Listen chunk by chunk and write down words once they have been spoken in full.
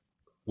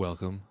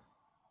Welcome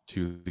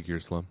to the Gear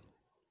Slum,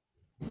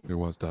 your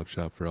one-stop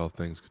shop for all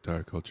things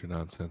guitar culture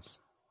nonsense.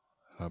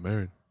 I'm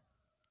Aaron.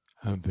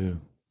 I'm Phil.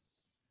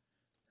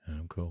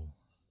 I'm Cole.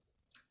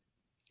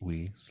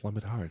 We slum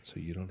it hard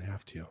so you don't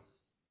have to.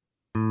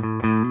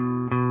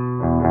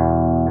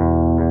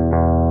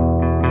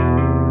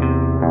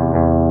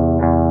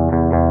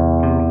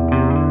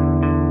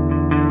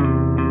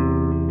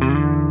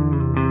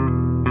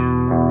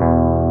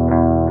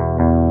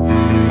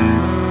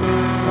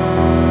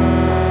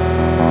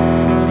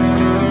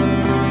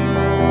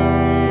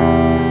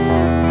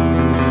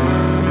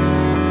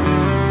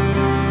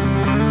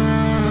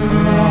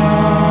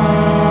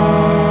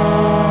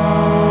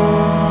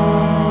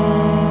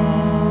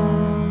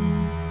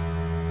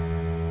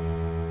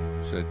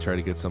 Try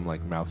to get some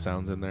like mouth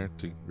sounds in there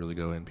to really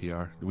go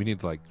NPR. We need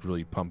to like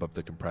really pump up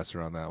the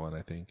compressor on that one,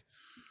 I think.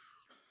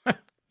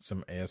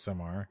 Some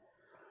ASMR.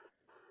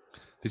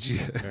 Did you?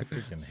 I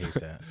freaking hate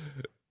that.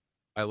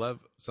 I love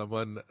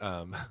someone.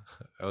 I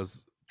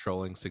was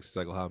trolling 60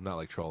 Cycle Hum, not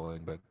like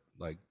trolling, but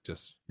like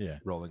just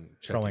rolling,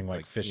 trolling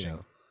like fishing.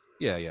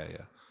 You know. Yeah.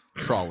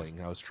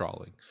 Trawling. I was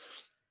trawling.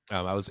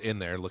 I was in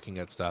there looking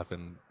at stuff,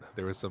 and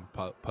there was some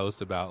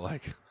post about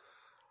like.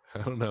 I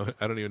don't know.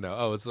 I don't even know.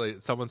 Oh, it's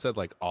like someone said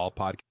like all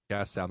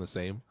podcasts sound the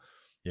same.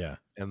 Yeah.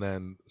 And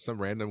then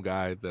some random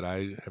guy that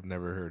I have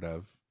never heard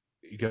of,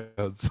 he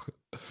goes,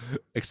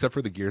 except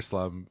for the Gear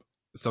Slum,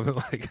 something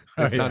like,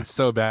 it sounds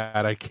so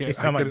bad. I can't. You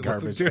sound like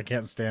garbage. I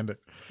can't stand it.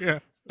 Yeah.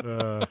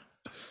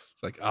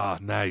 It's like,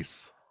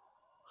 nice.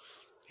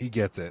 He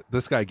gets it.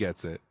 This guy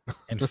gets it.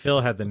 And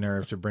Phil had the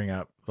nerve to bring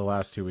up the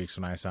last 2 weeks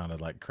when I sounded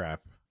like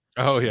crap.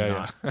 Oh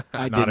yeah,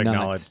 I not did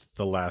acknowledge not.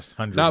 the last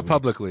 100. Not weeks.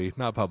 publicly.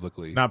 Not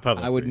publicly.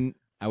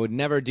 I would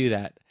never do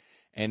that.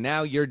 And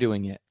now you're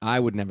doing it. I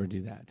would never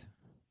do that.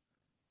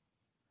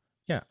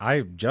 Yeah,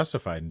 I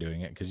justified in doing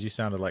it because you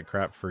sounded like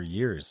crap for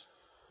years.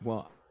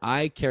 Well,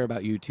 I care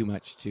about you too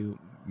much to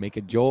make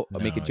a joke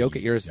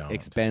at your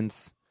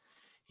expense.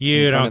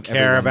 You don't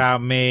care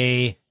about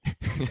me.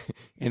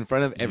 In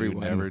front of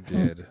everyone. You never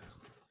did.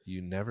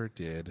 You never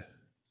did.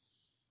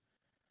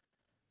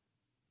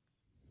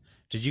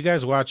 Did you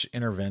guys watch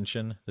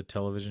Intervention, the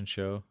television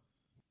show?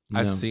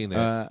 I've seen it.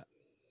 I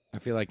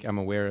feel like I'm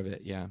aware of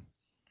it, yeah.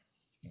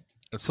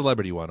 A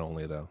celebrity one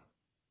only, though.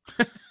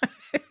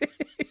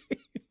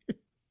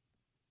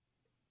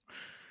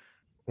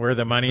 Where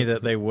the money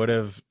that they would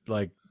have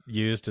like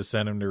used to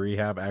send him to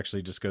rehab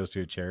actually just goes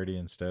to a charity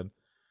instead.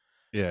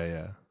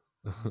 Yeah.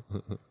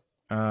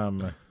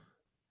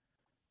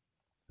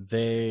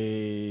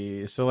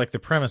 So like the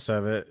premise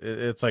of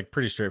it's like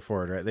pretty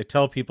straightforward, right? They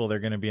tell people they're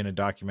going to be in a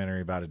documentary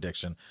about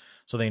addiction,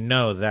 so they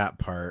know that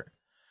part,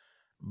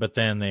 but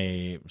then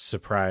they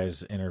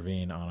surprise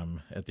intervene on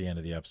them at the end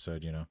of the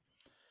episode, you know.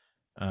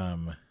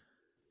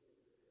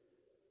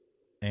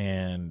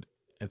 And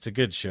it's a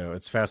good show.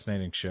 It's a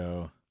fascinating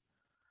show.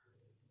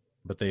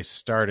 But they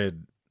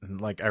started,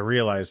 like, I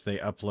realized they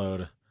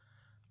upload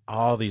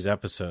all these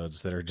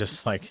episodes that are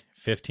just like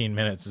 15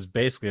 minutes. It's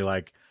basically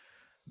like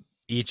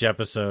each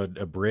episode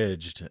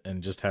abridged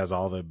and just has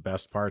all the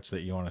best parts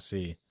that you want to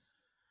see.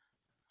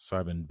 So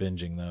I've been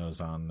binging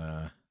those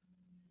on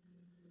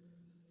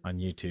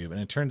YouTube. And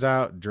it turns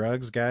out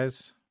drugs,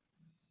 guys.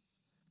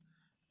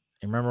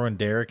 You remember when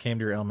Dara came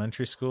to your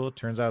elementary school? It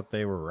turns out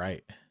they were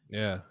right.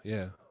 Yeah.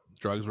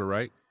 Drugs were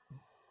right.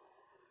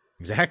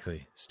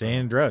 Exactly. Stay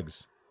in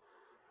drugs.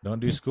 Don't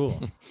do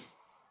school.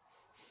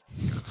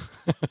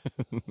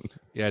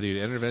 Yeah,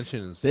 dude.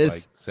 Intervention is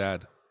like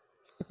sad.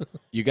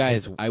 You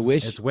guys, I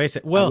wish it's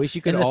wasted. Well, I wish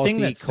you could all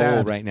see Cole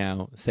sad right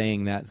now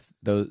saying that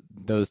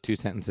those two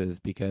sentences,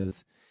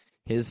 because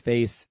his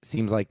face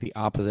seems like the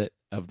opposite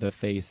of the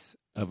face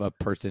of a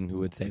person who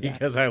would say that.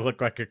 Because I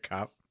look like a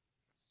cop.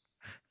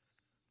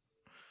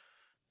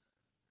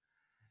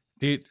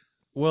 Dude,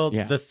 well,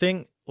 yeah. The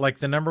thing, like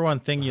the number one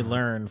thing you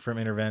learn from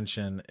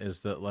Intervention is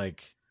that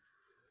like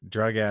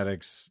drug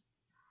addicts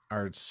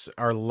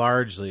are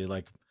largely,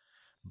 like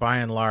by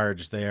and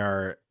large, they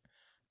are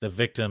the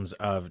victims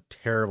of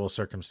terrible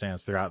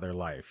circumstance throughout their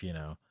life, you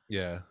know?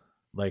 Yeah.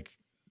 Like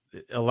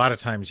a lot of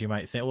times you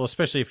might think, well,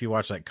 especially if you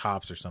watch like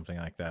Cops or something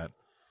like that,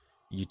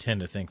 you tend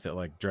to think that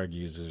like drug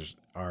users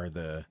are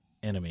the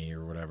enemy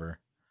or whatever.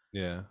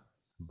 Yeah.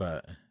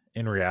 But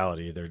in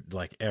reality, they're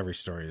like every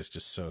story is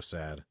just so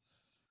sad.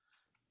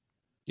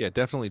 Yeah,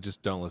 definitely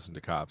just don't listen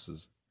to Cops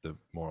is the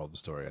moral of the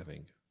story, I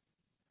think.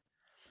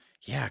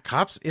 Yeah,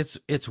 Cops,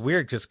 it's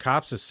weird because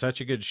Cops is such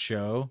a good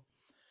show,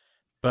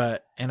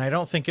 and I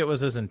don't think it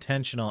was as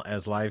intentional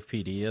as Live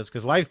PD is,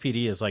 because Live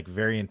PD is like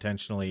very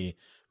intentionally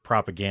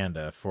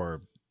propaganda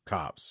for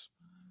cops.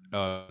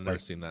 Oh, I've never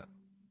seen that.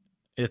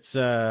 It's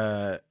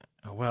it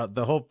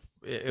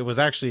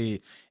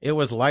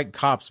was like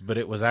Cops, but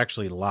it was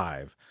actually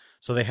live.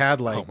 So they had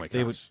like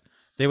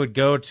they would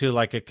go to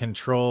like a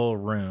control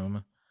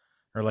room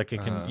or like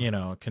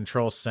a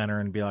control center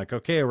and be like,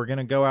 okay, we're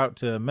gonna go out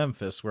to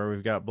Memphis where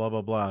we've got blah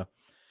blah blah,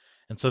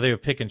 and so they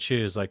would pick and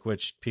choose like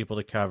which people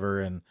to cover,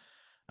 and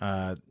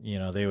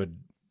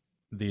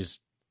these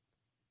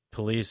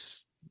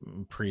police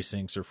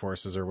precincts or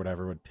forces or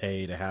whatever would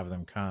pay to have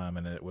them come,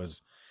 and it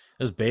was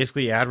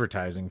basically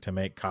advertising to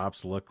make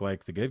cops look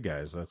like the good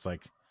guys. That's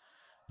like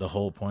the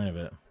whole point of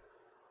it.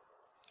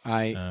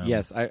 I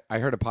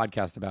heard a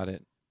podcast about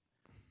it.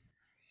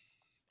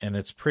 And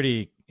it's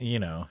pretty,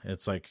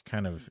 it's like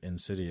kind of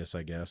insidious,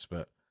 I guess,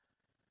 but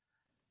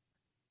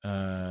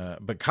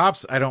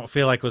Cops, I don't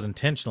feel like was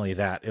intentionally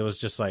that. It was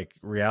just like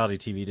reality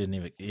TV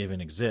didn't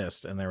even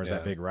exist, and there was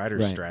that big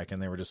writer's strike,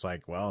 and they were just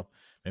like, well,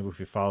 maybe if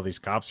we follow these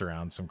cops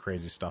around, some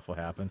crazy stuff will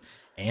happen,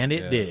 and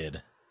it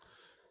did.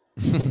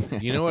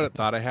 You know what I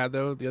thought I had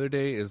though the other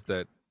day is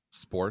that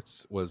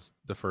sports was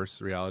the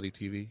first reality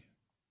TV.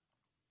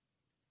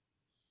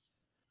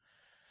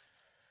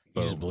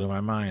 You just blew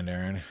my mind,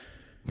 Aaron.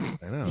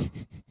 I know.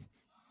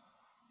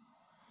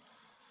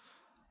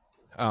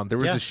 There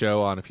was a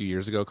show on a few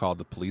years ago called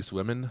The Police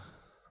Women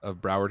of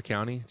Broward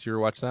County. Did you ever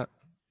watch that?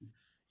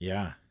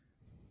 Yeah.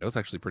 It was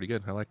actually pretty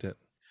good. I liked it.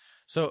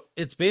 So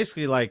it's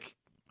basically like,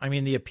 I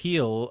mean, the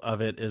appeal of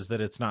it is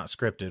that it's not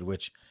scripted,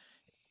 which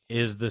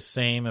is the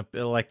same.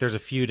 Like there's a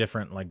few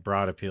different like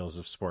broad appeals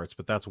of sports,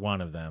 but that's one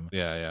of them.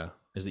 Yeah.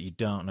 Is that you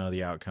don't know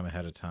the outcome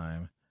ahead of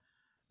time.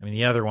 I mean,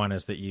 the other one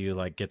is that you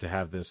like get to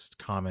have this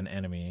common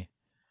enemy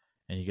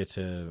and you get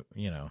to,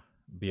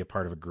 be a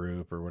part of a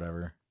group or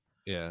whatever.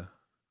 Yeah.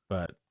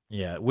 But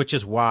yeah, which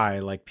is why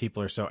like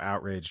people are so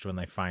outraged when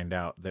they find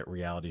out that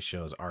reality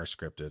shows are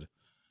scripted.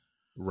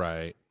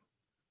 Right.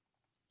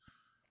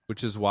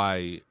 Which is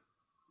why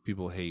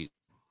people hate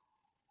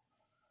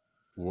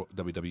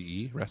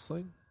WWE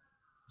wrestling.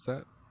 Is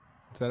that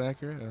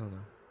accurate? I don't know.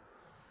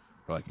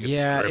 Like,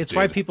 it's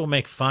why people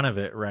make fun of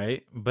it,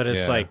 right? But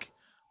it's like,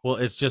 well,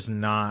 it's just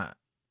not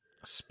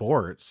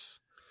sports.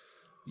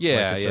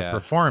 Yeah, like it's a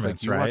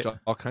performance, you right? Watch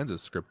all kinds of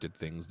scripted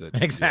things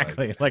that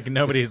exactly. Like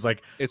nobody's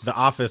like The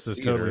Office is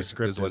totally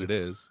scripted. Is what it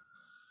is.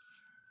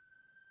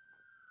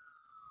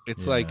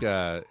 It's like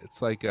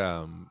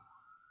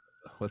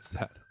what's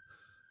that?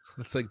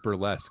 It's like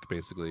burlesque,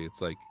 basically. It's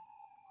like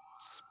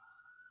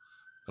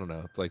I don't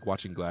know. It's like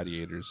watching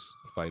gladiators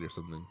fight or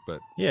something.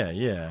 But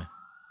yeah.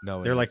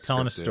 No, they're like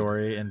telling a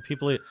story, and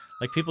people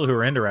who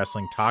are into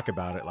wrestling talk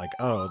about it, like,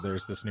 oh,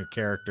 there's this new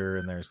character,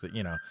 and there's the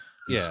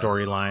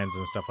storylines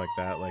and stuff like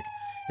that. Like,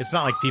 it's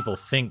not like people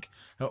think.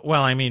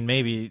 Well, I mean,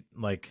 maybe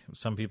like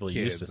some people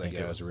used to think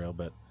it was real,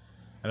 but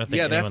I don't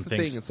think anyone that's the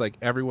thinks. thing. It's like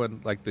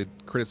everyone, like the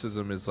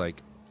criticism is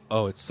like,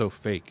 oh, it's so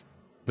fake,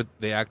 but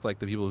they act like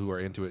the people who are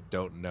into it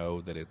don't know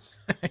that it's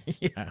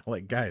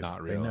like guys,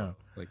 not real. They know.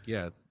 Like,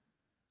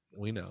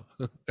 we know.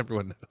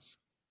 Everyone knows.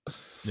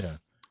 Yeah.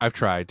 I've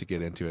tried to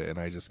get into it and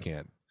I just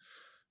can't.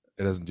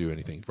 It doesn't do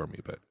anything for me,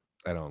 but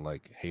I don't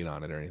like hate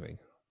on it or anything.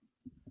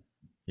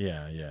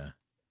 Yeah.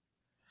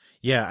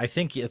 I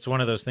think it's one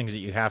of those things that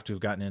you have to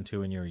have gotten into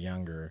when you were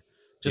younger.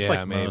 Just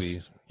like maybe.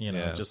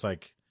 Most, just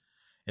like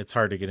it's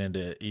hard to get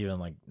into even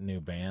like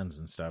new bands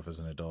and stuff as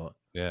an adult.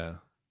 Yeah,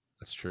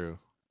 that's true.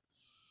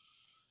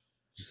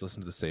 Just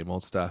listen to the same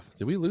old stuff.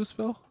 Did we lose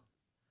Phil?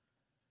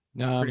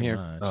 No, I'm here.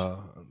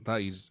 Oh, I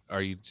thought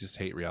you just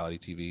hate reality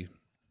TV?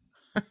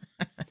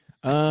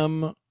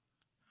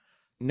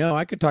 No,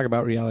 I could talk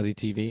about reality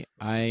TV.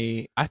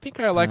 I think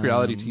I like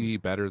reality TV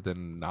better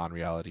than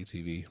non-reality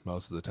TV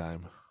most of the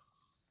time.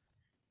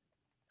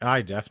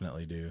 I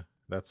definitely do.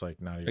 That's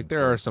like not even like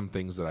there are some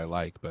things that I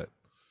like, but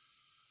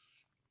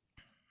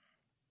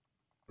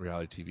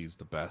reality TV is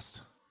the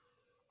best.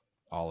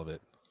 All of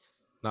it.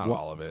 Not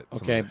all of it.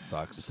 Some okay. of it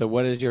sucks. So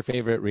what is your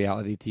favorite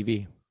reality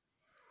TV?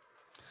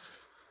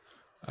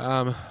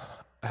 I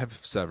have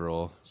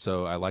several.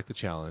 So I like The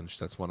Challenge.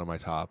 That's one of my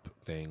top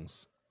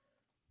things.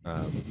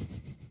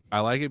 I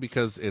like it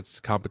because it's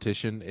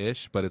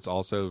competition-ish, but it's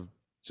also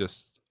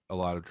just a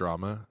lot of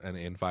drama and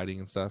infighting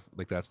and stuff.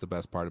 Like that's the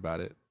best part about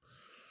it.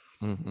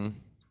 Mm-hmm.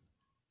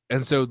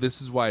 And so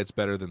this is why it's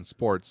better than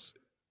sports,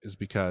 is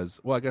because,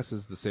 well, I guess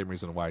it's the same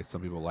reason why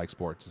some people like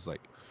sports is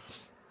like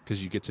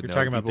because you get to know You're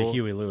talking people. about the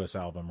Huey Lewis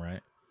album,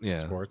 right?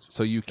 Yeah. Sports.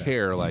 So you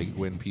care like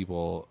when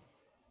people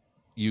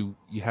you're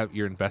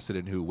invested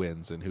in who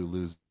wins and who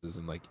loses,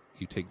 and like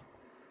you take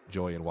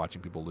joy in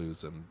watching people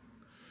lose and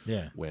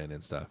win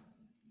and stuff.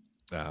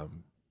 I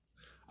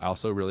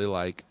also really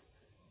like,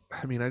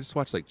 I just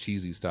watch like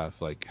cheesy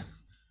stuff. Like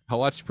I'll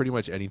watch pretty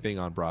much anything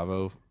on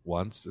Bravo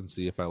once and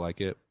see if I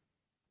like it.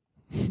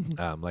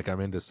 Like I'm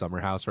into Summer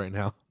House right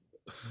now,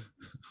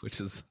 which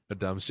is a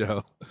dumb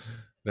show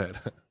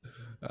that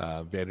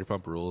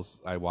Vanderpump Rules.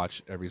 I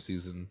watch every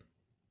season,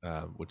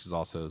 which is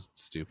also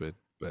stupid,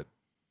 but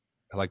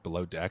I like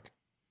Below Deck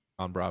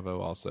on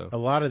Bravo also. A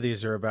lot of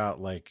these are about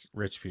like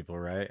rich people,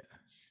 right?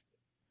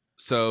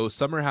 So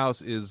Summer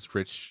House is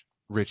rich,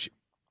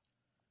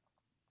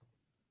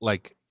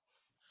 like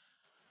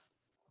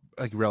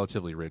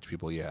relatively rich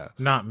people, yeah.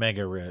 Not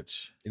mega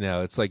rich.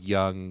 It's like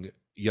young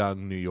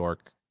New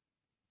York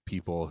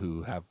people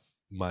who have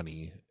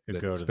money who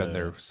that go to spend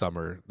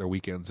their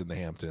weekends in the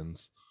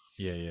Hamptons.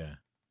 Yeah.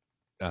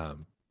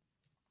 And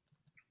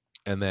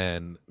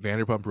then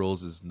Vanderpump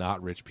Rules is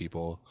not rich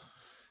people.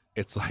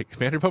 It's like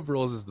Vanderpump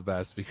Rules is the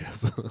best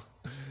because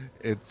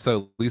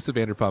So Lisa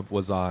Vanderpump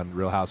was on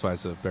Real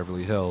Housewives of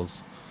Beverly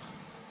Hills,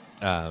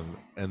 and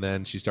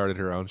then she started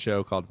her own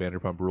show called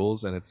Vanderpump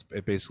Rules, and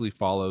it basically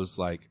follows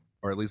like,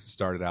 or at least it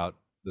started out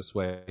this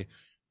way,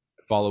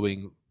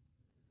 following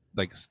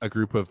like a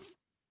group of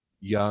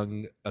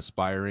young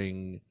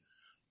aspiring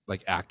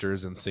like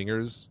actors and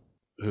singers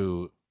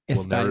who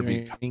will never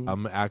Aspiring.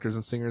 become actors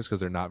and singers because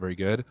they're not very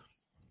good,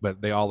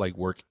 but they all like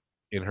work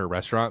in her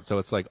restaurant. So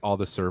it's like all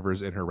the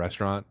servers in her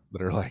restaurant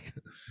that are like,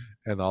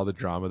 and all the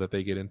drama that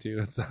they get into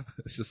and stuff.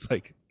 It's just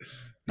like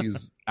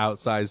these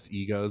outsized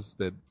egos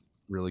that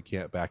really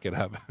can't back it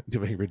up,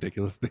 doing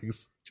ridiculous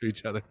things to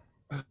each other.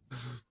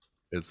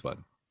 It's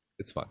fun.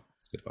 It's fun.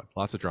 It's good fun.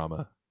 Lots of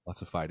drama,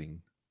 lots of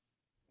fighting.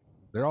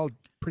 They're all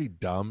pretty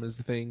dumb is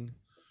the thing.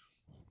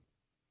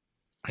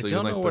 So I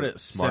don't know what it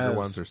smarter says.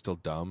 ones are still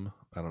dumb.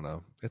 I don't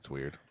know. It's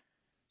weird.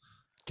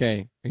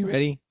 Okay, are you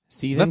ready?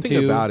 Season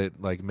Nothing 2 about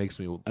it like makes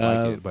me like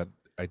it, but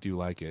I do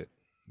like it.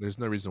 There's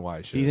no reason why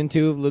I should. Season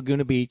 2 of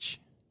Laguna Beach.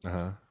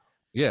 Yeah,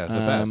 the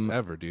best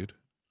ever, dude.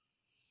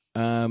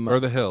 Or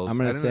the Hills.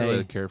 I didn't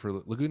really care for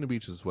Laguna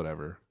Beach. Is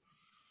whatever.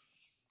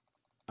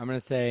 I'm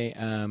gonna say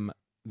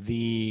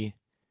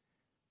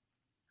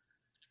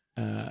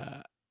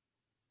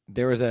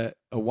there was a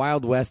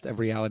Wild West of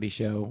reality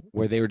show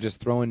where they were just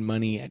throwing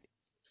money at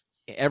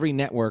every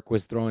network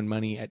was throwing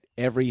money at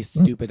every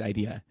stupid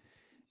idea.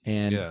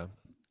 And Yeah.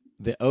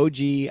 the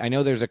OG, I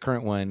know there's a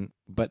current one,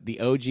 but the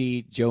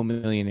OG Joe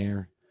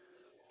Millionaire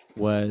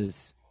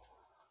was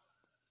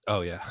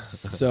Oh yeah.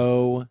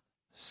 so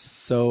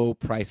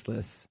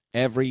priceless.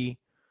 Every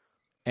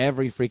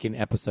freaking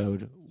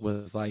episode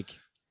was like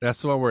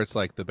That's the one where it's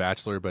like The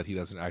Bachelor, but he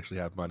doesn't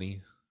actually have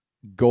money.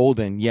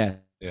 golden. Yes.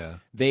 Yeah.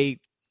 They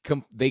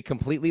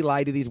completely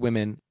lied to these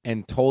women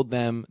and told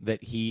them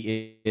that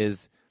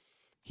he's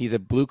a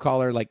blue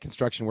collar like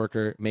construction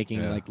worker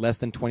making like less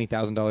than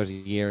 $20,000 a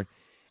year,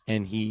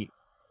 and he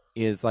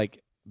is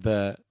like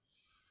the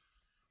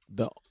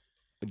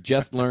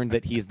just learned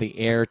that he's the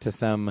heir to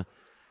some,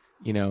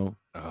 that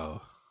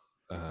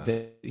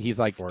he's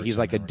like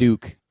a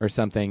duke or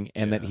something,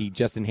 and that he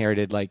just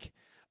inherited like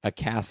a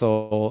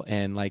castle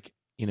and like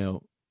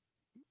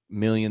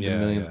millions and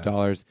millions of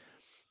dollars,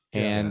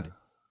 and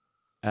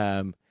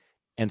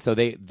so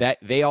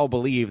they all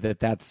believe that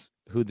that's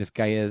who this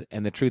guy is,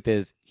 and the truth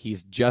is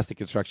he's just a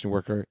construction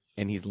worker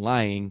and he's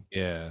lying.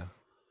 Yeah.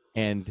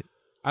 And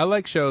I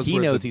like shows he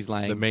where knows he's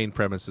lying. The main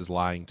premise is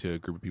lying to a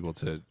group of people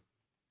to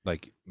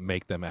like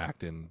make them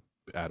act in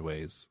bad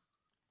ways.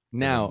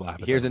 Now,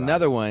 here's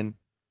another one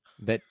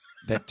that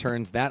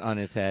turns that on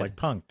its head. Like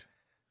Punked.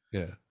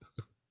 Yeah.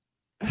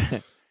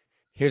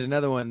 Here's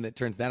another one that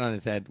turns that on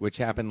its head, which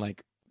happened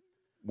like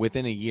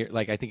within a year.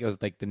 Like I think it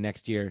was like the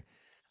next year.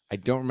 I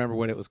don't remember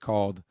what it was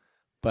called,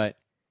 but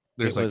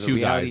there's it like was two a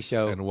reality guys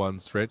show. and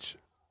one's rich.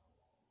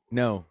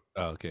 No.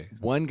 Oh, okay.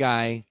 One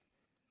guy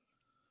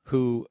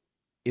who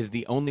is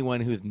the only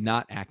one who's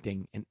not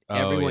acting, and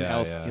everyone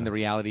else in the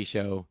reality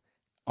show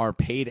are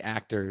paid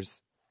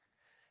actors,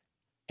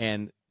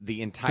 and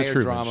the entire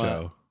drama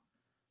show.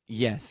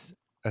 Yes,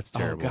 that's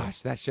terrible. Oh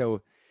gosh, that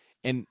show.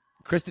 And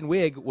Kristen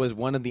Wiig was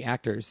one of the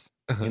actors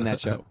in that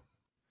show.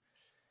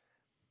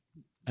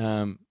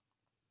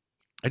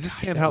 I just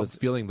can't help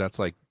feeling that's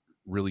like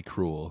really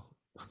cruel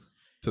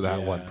to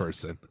that one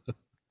person.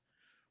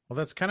 Well,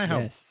 that's kind of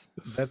how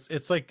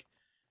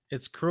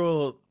it's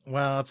cruel.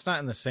 Well, it's not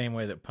in the same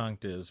way that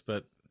Punked is,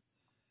 but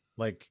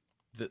like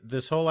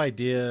this whole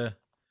idea,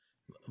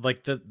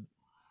 like the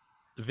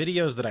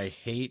videos that I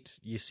hate,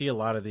 you see a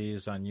lot of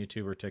these on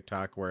YouTube or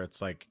TikTok where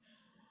it's like,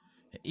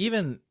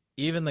 even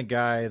the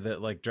guy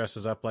that like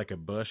dresses up like a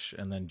bush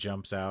and then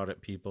jumps out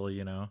at people,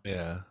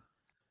 Yeah.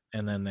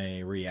 And then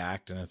they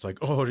react, and it's like,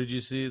 oh, did you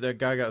see that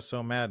guy got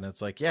so mad? And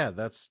it's like, yeah,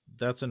 that's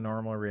a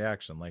normal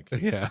reaction. Like,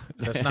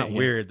 that's not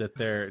weird that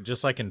they're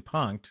just like in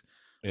Punked,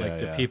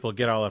 like the people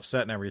get all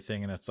upset and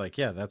everything, and it's like,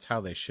 yeah, that's how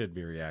they should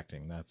be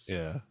reacting. That's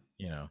this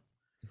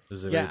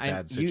is a very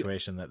bad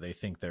situation that they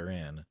think they're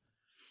in.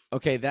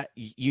 Okay, that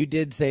you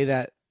did say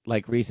that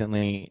like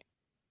recently,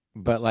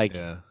 but like,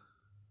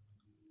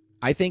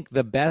 I think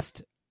the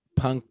best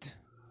Punked,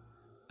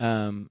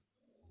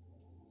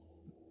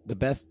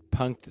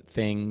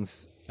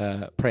 things,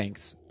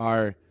 pranks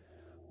are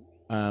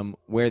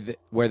where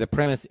the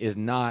premise is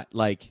not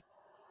like,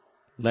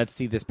 let's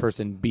see this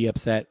person be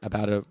upset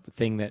about a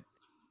thing that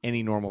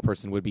any normal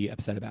person would be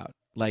upset about.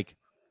 Like,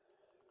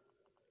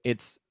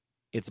 it's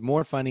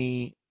more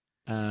funny.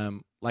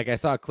 Like I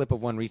saw a clip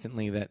of one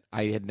recently that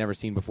I had never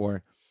seen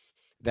before.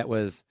 That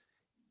was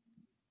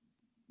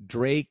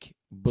Drake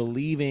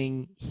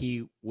believing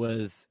he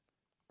was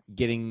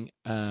getting.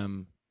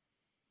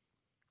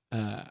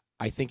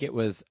 I think it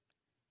was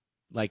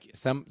like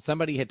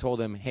somebody had told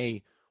him,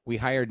 "Hey, we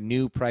hired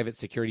new private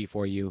security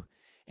for you,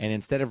 and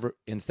instead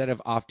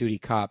of off-duty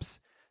cops,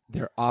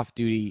 they're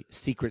off-duty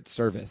Secret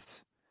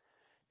Service."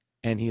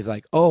 And he's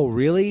like, "Oh,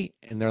 really?"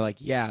 And they're like,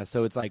 "Yeah."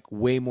 So it's like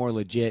way more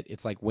legit.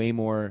 It's like way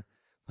more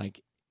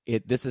like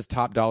it. This is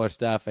top dollar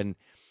stuff. And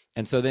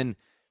so then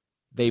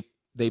they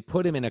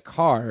put him in a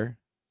car,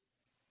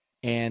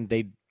 and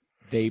they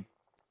they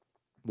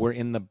were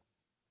in the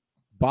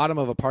bottom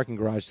of a parking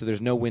garage, so there's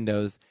no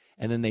windows,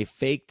 and then they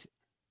faked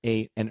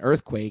an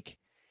earthquake,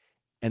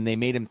 and they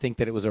made him think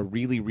that it was a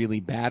really, really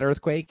bad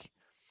earthquake.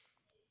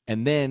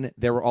 And then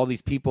there were all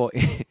these people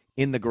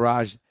in the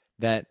garage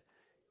that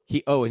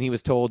and he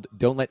was told,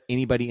 don't let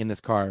anybody in this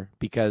car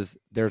because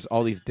there's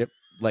all these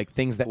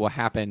things that will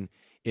happen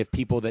if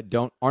people that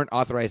aren't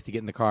authorized to get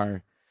in the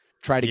car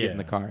try to get in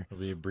the car.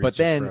 It'll be a breach But of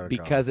then protocol.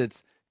 because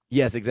it's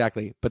yes,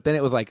 exactly. But then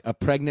it was like a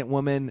pregnant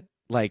woman,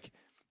 like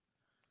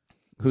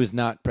who's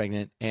not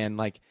pregnant,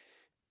 and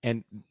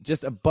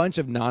just a bunch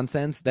of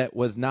nonsense that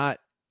was not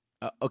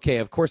okay.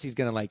 Of course, he's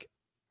gonna like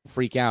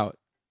freak out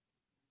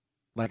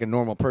like a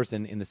normal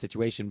person in the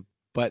situation,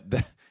 but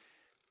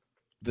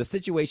the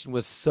situation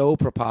was so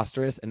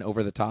preposterous and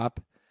over the top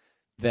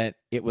that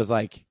it was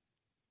like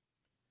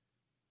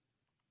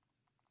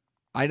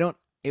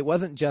it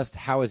wasn't just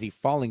how is he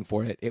falling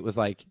for it. It was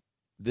like,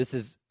 this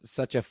is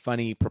such a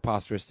funny,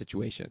 preposterous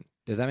situation.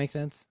 Does that make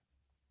sense?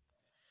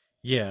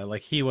 Yeah,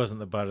 like he wasn't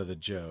the butt of the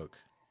joke.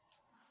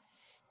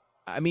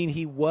 I mean,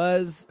 he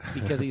was,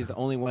 because he's the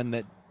only one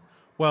that...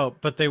 Well,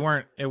 but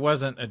it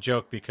wasn't a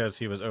joke because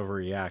he was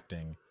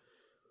overreacting.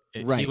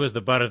 Right. He was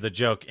the butt of the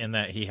joke in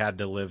that he had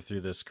to live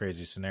through this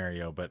crazy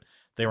scenario, but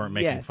they weren't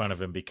making fun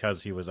of him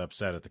because he was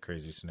upset at the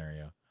crazy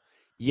scenario.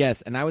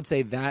 Yes, and I would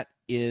say that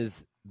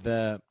is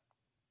the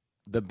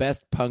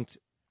best punked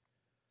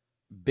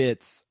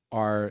bits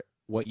are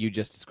what you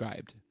just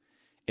described.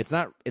 It's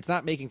not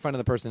making fun of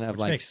the person of, Which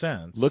like, makes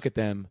sense. Look at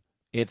them.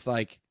 It's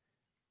like,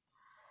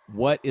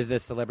 what is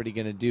this celebrity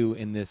going to do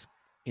in this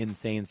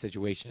insane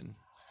situation?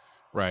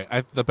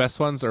 Right. The best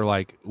ones are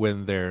like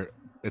when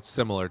it's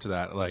similar to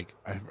that. Like,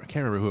 I can't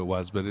remember who it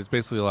was, but it's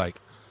basically like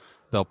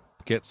they'll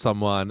get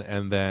someone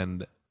and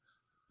then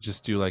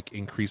just do like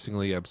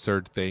increasingly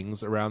absurd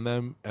things around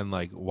them, and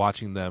like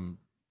watching them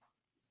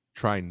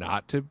try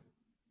not to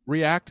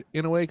react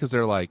in a way because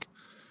they're like,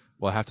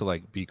 well, I have to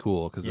like be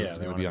cool because this is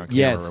going to be on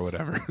camera or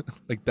whatever.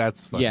 Like,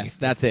 that's funny. Yes,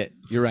 that's it.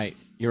 You're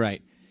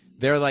right.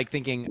 They're like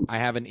thinking, I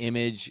have an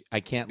image. I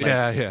can't.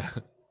 Like,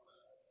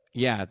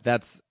 yeah.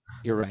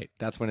 You're right.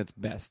 That's when it's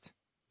best.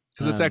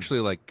 Because it's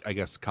actually like, I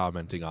guess,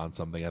 commenting on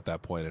something at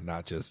that point and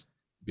not just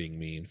being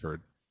mean for.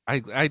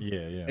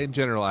 In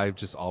general, I've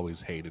just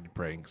always hated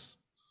pranks.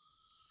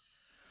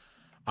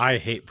 I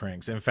hate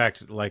pranks. In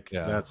fact,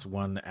 that's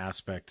one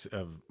aspect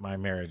of my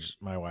marriage.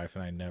 My wife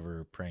and I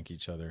never prank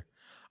each other.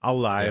 I'll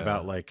lie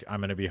about like I'm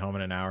going to be home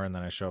in an hour and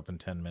then I show up in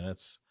 10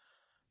 minutes,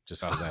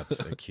 just because that's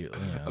a cute.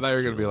 I thought you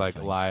were going to be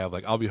like lie. I'm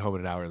like, I'll be home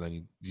in an hour, and then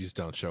you just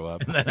don't show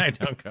up, and then I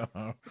don't go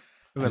home.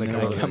 And then I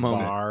come go to the home.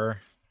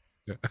 bar.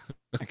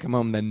 I come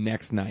home the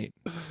next night.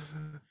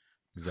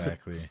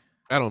 Exactly.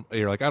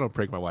 You're like, I don't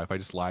prank my wife. I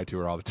just lie to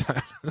her all the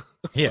time.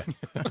 Yeah.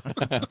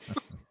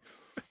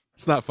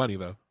 It's not funny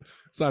though.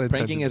 It's not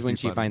pranking is when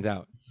she finds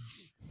out.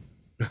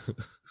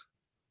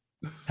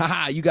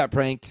 Haha, you got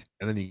pranked.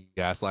 And then you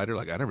gaslight her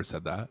like, I never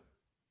said that.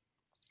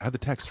 I have the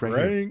text right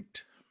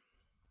Pranked.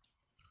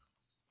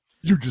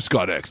 here. You just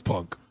got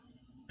X-Punk.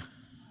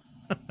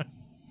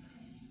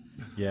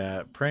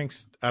 Yeah,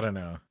 pranks, I don't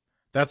know.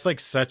 That's like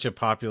such a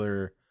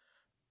popular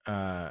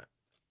the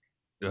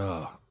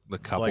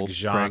couple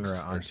genre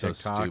on are so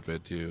TikTok.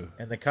 stupid too.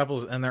 And the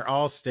couples, and they're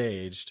all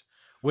staged,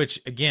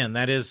 which again,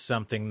 that is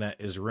something that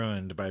is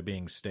ruined by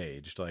being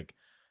staged. Like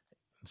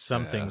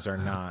some things are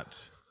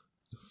not,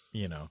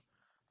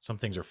 some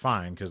things are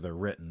fine because they're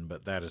written,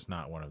 but that is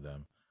not one of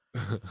them.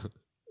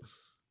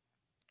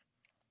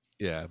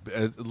 Yeah,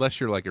 unless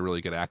you're like a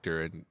really good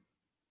actor,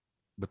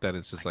 but then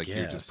it's just like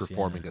you're just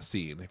performing a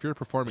scene. If you're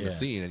performing a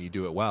scene and you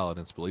do it well and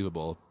it's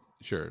believable,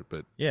 sure,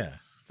 but yeah,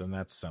 then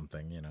that's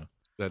something,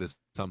 That is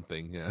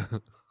something, yeah.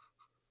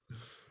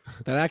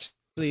 That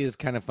actually is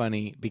kind of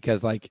funny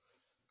because, like,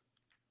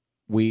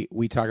 we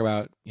talk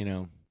about,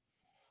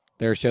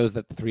 there are shows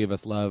that the three of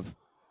us love,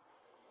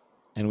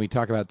 and we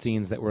talk about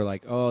scenes that we're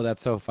like, oh,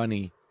 that's so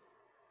funny,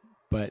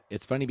 but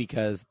it's funny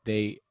because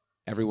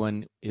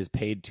everyone is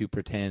paid to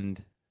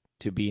pretend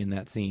to be in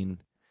that scene.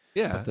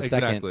 Yeah,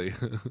 exactly.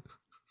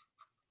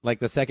 Like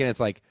the second it's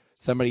like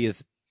somebody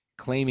is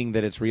claiming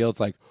that it's real, it's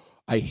like,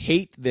 I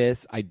hate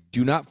this. I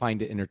do not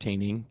find it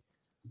entertaining.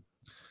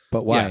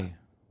 But why? Yeah.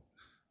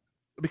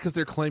 Because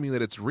they're claiming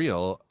that it's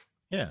real.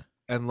 Yeah.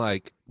 And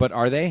like, but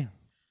are they?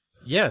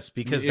 Yes,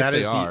 because that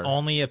is the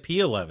only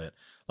appeal of it.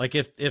 Like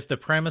if the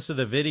premise of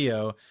the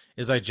video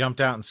is I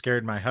jumped out and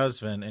scared my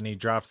husband and he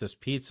dropped this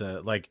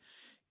pizza, like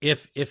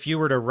if you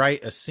were to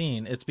write a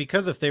scene, it's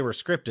because if they were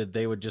scripted,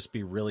 they would just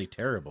be really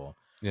terrible.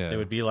 Yeah. They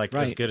would be like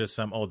as good as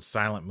some old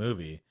silent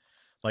movie.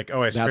 Like,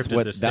 oh, I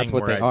scripted this thing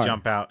where I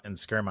jump out and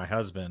scare my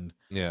husband.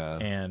 Yeah.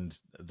 And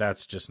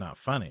that's just not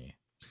funny.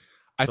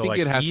 I think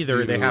it has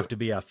either they have to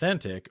be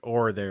authentic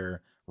or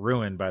they're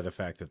ruined by the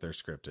fact that they're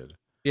scripted.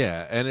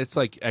 Yeah, and it's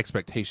like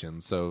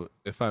expectations. So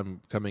if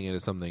I'm coming into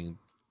something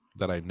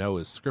that I know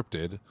is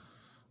scripted,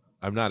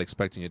 I'm not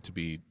expecting it to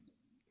be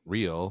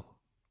real.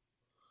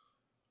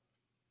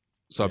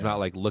 So I'm not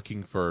like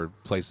looking for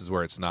places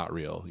where it's not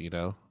real,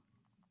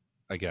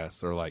 I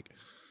guess, or like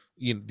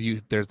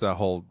there's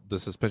the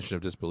suspension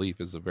of disbelief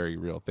is a very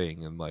real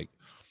thing, and like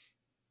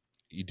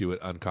you do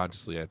it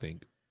unconsciously, I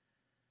think.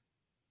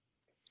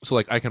 So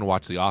like I can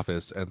watch The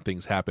Office and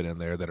things happen in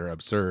there that are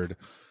absurd,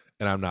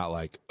 and I'm not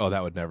like, oh,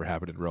 that would never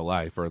happen in real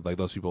life, or like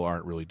those people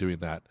aren't really doing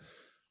that,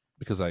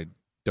 because I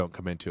don't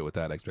come into it with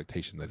that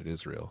expectation that it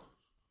is real.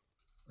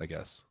 I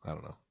guess. I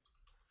don't know.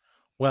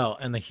 Well,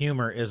 and the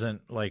humor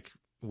isn't like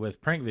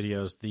with prank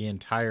videos, the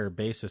entire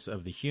basis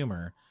of the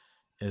humor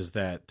is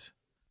that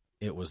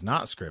it was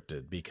not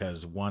scripted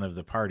because one of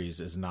the parties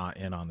is not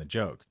in on the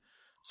joke.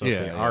 So if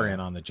they are in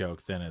on the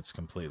joke, then it's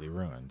completely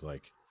ruined.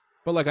 Like,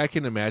 but like I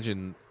can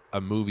imagine a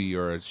movie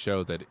or a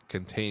show that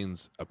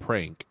contains a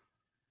prank,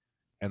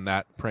 and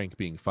that prank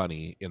being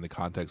funny in the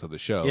context of the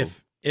show.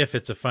 If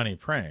it's a funny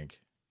prank.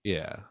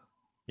 Yeah.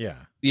 Yeah.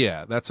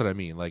 Yeah, that's what I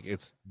mean. Like it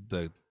is.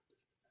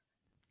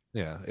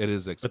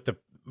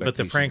 But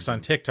the pranks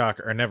on TikTok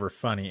are never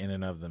funny in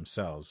and of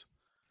themselves.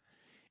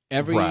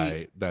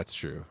 Right, that's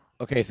true.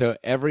 Okay, so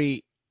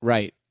every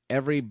Borat,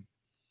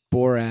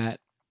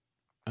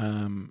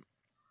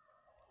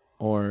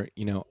 or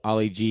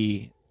Ali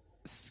G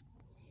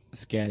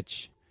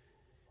sketch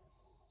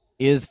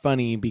is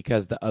funny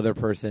because the other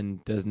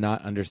person does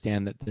not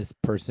understand that this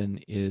person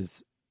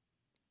is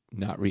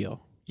not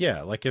real.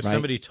 Yeah, like if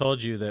somebody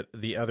told you that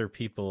the other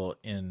people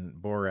in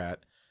Borat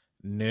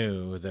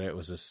knew that it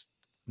was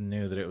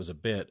a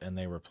bit and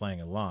they were playing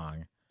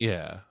along.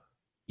 Yeah.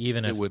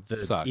 Even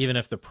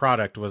if the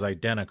product was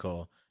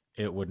identical,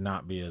 it would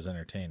not be as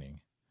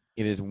entertaining.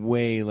 It is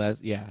way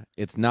less. Yeah,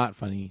 it's not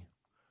funny.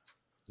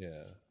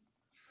 Yeah.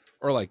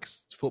 Or like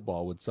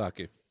football would suck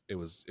if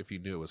you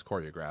knew it was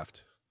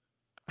choreographed.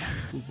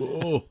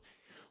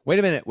 Wait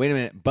a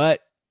minute.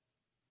 But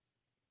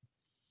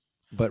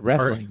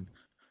wrestling.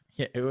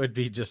 Yeah, it would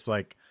be just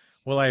like,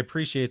 well, I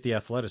appreciate the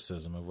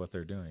athleticism of what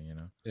they're doing,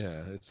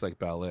 Yeah, it's like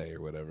ballet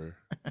or whatever.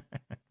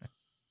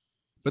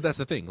 But that's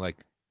the thing,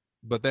 like,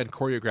 but then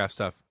choreographed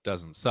stuff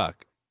doesn't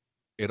suck.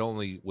 It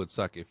only would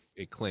suck if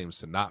it claims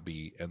to not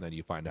be, and then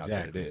you find out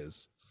that it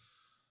is.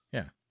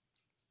 Yeah.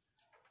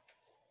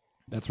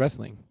 That's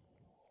wrestling.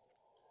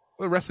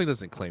 Well, wrestling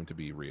doesn't claim to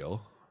be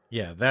real.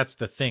 Yeah, that's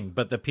the thing.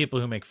 But the people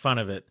who make fun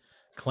of it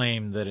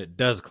claim that it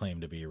does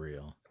claim to be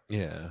real.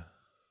 Yeah.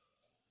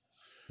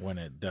 When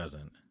it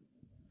doesn't.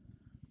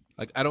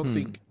 Like,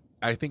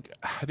 I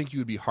think you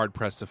would be hard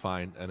pressed to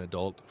find an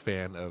adult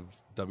fan of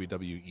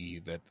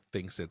WWE that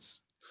thinks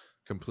it's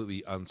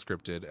completely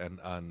unscripted and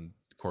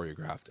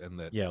unchoreographed, and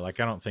that I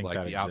don't think like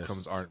that the exists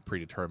outcomes aren't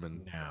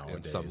predetermined nowadays.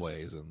 In some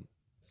ways, and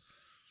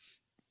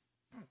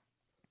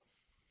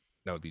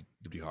that would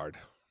be hard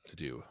to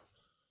do,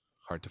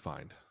 hard to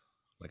find,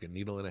 like a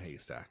needle in a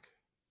haystack,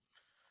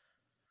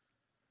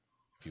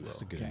 if you will.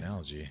 That's a good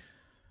analogy.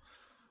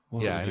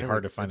 Well, it'd be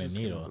hard to find a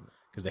needle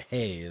because the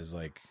hay is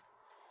like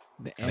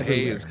the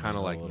hay is kind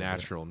of like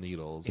natural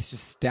needles. It's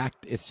just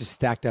stacked. It's just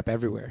stacked up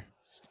everywhere.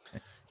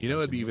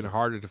 It'd be even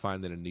harder to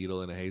find than a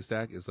needle in a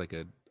haystack is like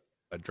a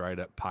dried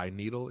up pine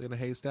needle in a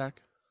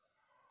haystack.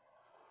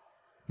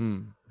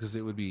 Because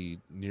it would be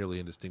nearly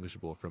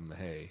indistinguishable from the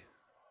hay.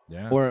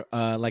 Yeah. Or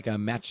like a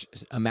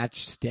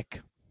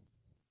matchstick.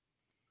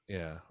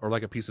 Yeah. Or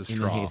like a piece of straw.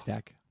 In a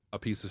haystack. A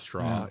piece of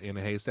straw in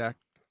a haystack.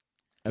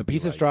 A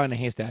piece of straw in a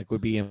haystack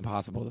would be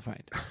impossible to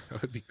find.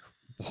 That would be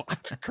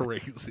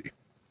crazy.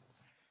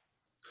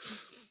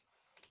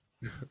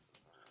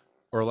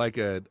 Or like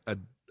a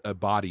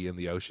body in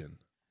the ocean.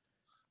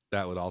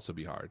 That would also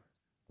be hard.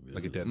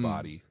 Like a dead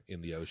body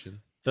in the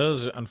ocean.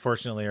 Those,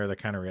 unfortunately, are the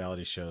kind of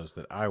reality shows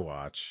that I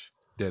watch.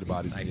 Dead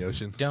bodies in the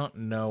ocean. Don't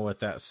know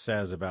what that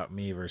says about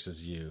me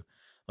versus you.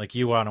 Like,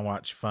 you want to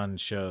watch fun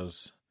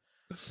shows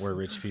where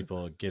rich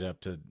people get up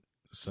to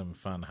some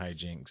fun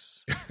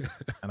hijinks.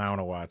 And I want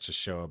to watch a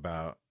show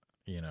about,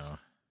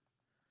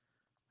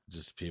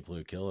 just people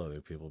who kill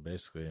other people,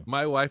 basically.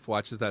 My wife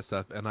watches that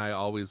stuff, and I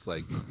always,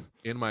 like,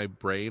 in my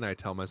brain, I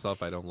tell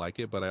myself I don't like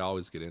it, but I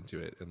always get into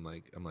it. And,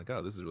 like, I'm like,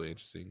 oh, this is really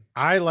interesting.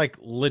 I, like,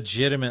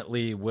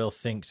 legitimately will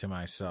think to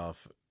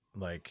myself,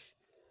 like,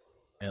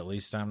 at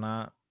least I'm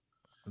not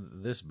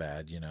this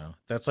bad,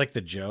 That's, like,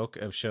 the joke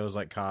of shows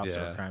like Cops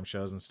or crime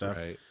shows and stuff.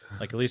 Right.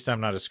 Like, at least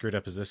I'm not as screwed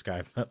up as this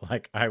guy, but,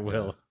 like, I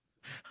will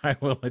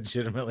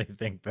legitimately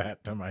think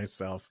that to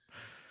myself.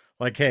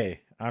 Like,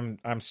 hey,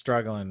 I'm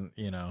struggling,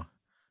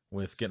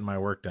 with getting my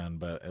work done,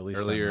 but at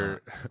least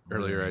earlier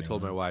I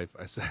told my wife,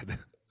 I said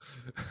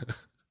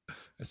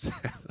I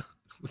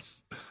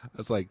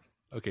was like,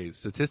 okay,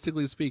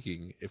 statistically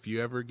speaking, if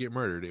you ever get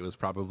murdered, it was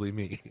probably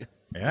me.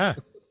 Yeah.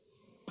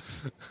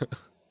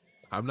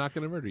 I'm not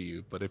going to murder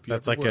you, but if you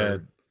That's ever like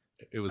were,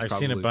 it was. I've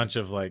seen a bunch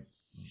of like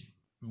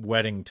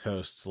wedding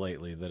toasts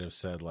lately that have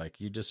said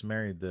like, you just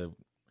married the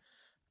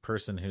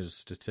person who's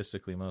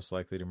statistically most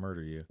likely to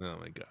murder you. Oh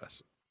my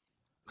gosh.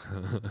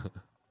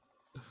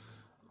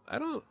 I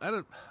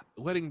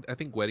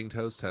think wedding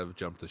toasts have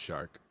jumped the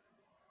shark.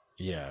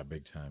 Yeah,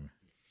 big time.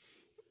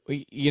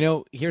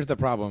 Here's the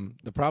problem.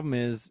 The problem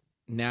is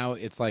now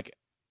it's like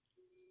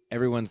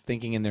everyone's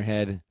thinking in their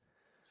head,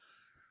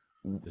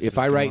 This if is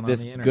I going write on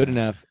this the good internet.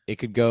 enough, it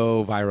could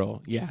go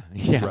viral. Yeah,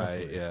 yeah.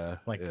 Right. Yeah.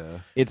 Like, yeah.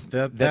 It's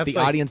That- that that's the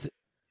like- audience.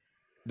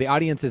 The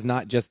audience is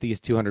not just these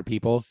 200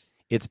 people.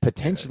 It's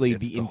potentially it's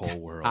the the whole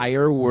world.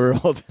 entire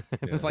world. Yeah.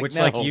 It's like, which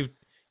no. like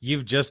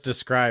you've just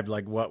described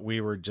like what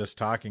we were just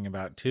talking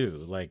about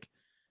too. Like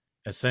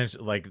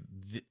essentially like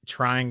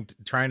trying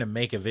to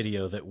make a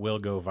video that will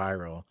go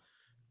viral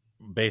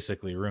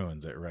basically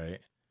ruins it, right?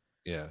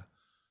 Yeah.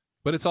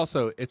 But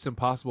it's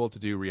impossible to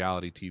do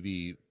reality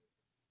TV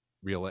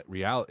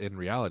in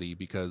reality,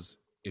 because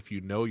if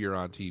you know you're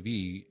on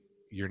TV,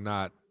 you're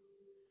not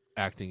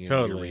acting in your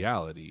Totally.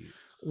 reality.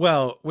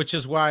 Well, which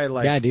is why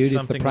like yeah, dude, it's the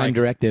something prime like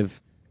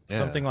directive. Yeah.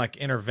 something like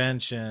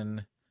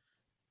Intervention,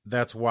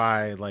 that's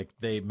why like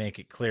they make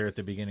it clear at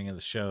the beginning of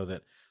the show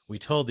that we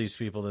told these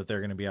people that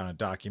they're going to be on a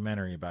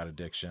documentary about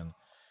addiction,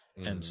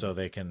 and so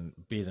they can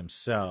be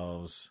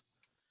themselves,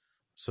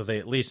 so they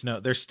at least know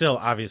they're still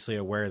obviously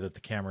aware that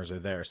the cameras are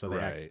there, so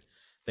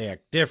they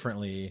act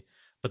differently,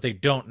 but they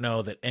don't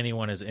know that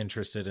anyone is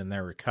interested in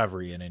their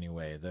recovery in any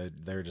way.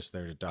 They're just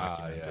there to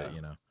document it,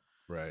 you know.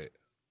 Right.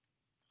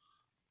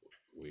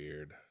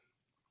 Weird.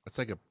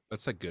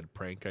 That's a good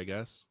prank, I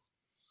guess.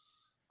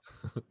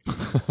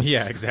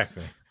 Yeah,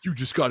 exactly. You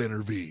just got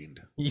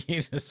intervened.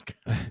 You just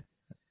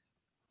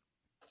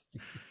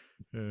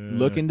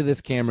Look into this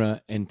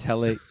camera and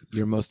tell it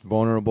your most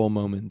vulnerable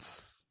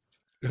moments.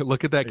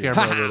 Look at that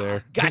camera over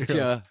there.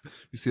 Gotcha.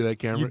 You see that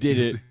camera? You did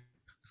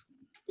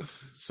it.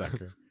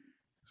 sucker.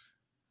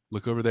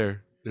 Look over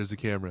there. There's the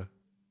camera.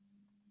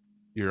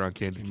 You're on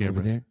Candid Camera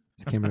over Camera. there.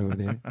 There's a camera over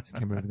there. There's a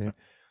camera over there.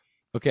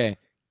 Okay.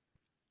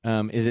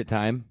 Is it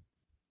time?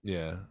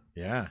 Yeah.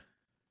 Yeah.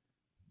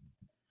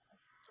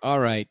 All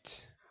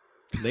right.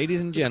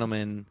 Ladies and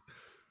gentlemen.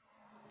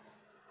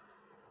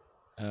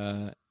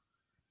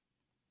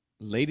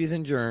 Ladies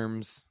and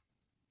germs.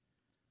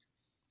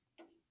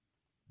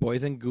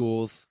 Boys and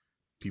ghouls.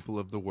 People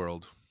of the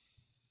world.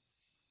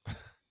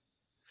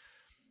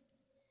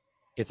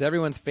 It's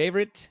everyone's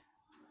favorite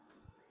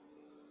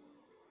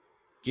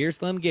Gear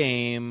Slam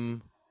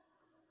game.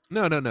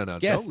 No.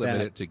 Guess Don't limit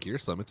that. it to Gear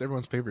Slam. It's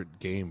everyone's favorite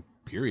game,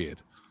 period.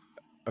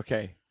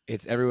 Okay.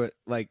 It's everyone,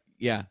 like,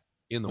 yeah.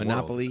 In the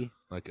Monopoly, world.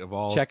 Like, of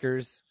all.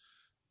 checkers,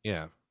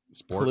 Yeah.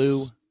 Sports.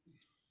 Clue,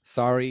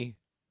 sorry,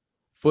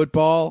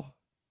 football,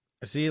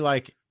 See,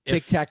 like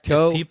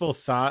tic-tac-toe. if people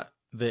thought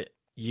that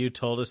you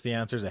told us the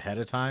answers ahead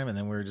of time, and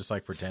then we were just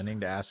like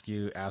pretending to ask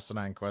you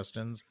asinine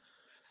questions,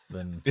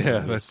 then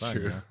Yeah, it was that's fun,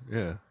 true. you know?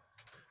 Yeah.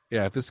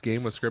 Yeah, if this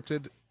game was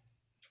scripted,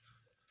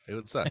 it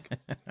would suck.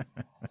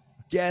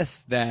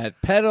 Guess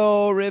that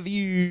pedal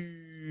review.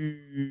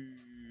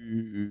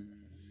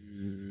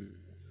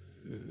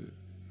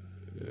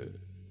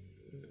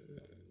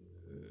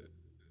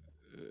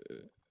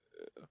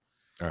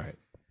 All right.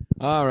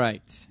 All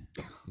right.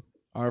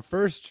 Our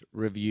first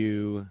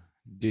review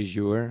du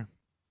jour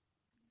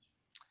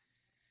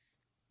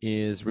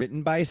is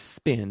written by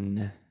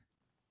Spin.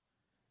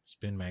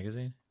 Spin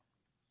Magazine.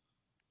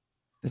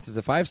 This is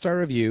a 5-star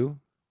review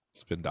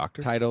Spin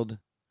Doctor. titled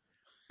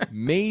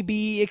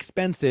Maybe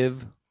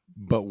Expensive,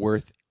 but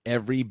Worth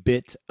Every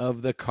Bit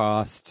of the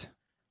Cost.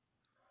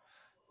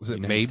 Is it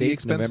United may be States,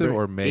 expensive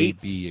November or may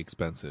 8th. be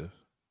expensive?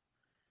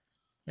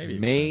 Maybe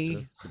May-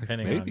 expensive,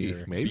 depending on Maybe.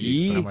 your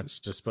Maybe. how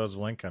much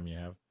disposable income you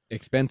have.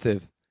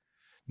 Expensive.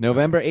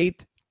 November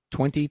 8th,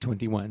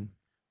 2021.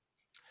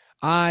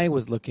 I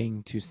was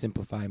looking to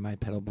simplify my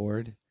pedal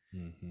board,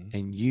 Mm-hmm.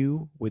 and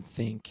you would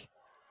think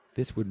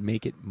this would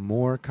make it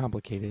more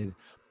complicated,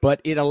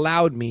 but it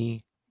allowed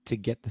me to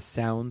get the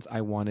sounds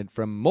I wanted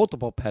from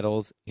multiple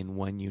pedals in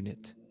one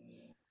unit.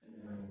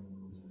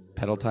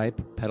 Pedal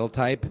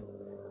type.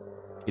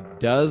 It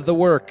does the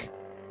work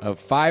of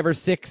 5 or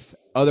 6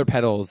 other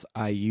pedals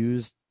I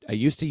used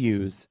to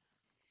use.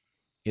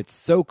 It's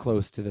so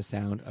close to the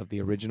sound of the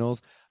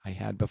originals I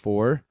had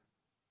before.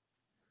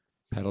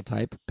 Pedal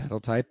type.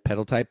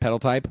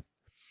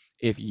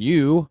 If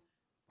you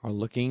are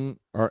looking,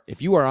 or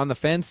if you are on the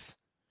fence,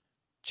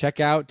 check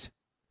out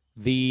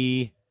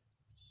the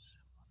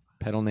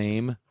pedal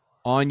name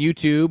on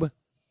YouTube,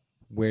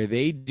 where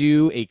they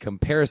do a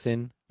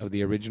comparison of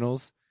the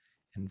originals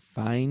and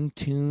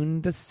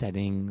fine-tune the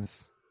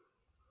settings.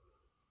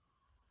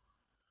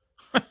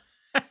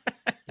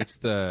 It's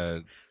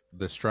the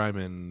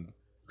Strymon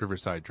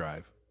Riverside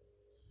Drive.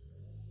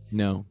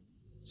 No.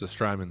 It's a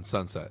Strymon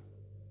Sunset.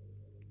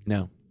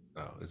 No.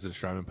 Oh, is it a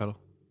Strymon pedal?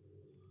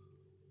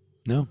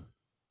 No.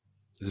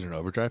 Is it an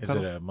overdrive Is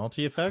pedal? it a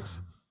multi effects?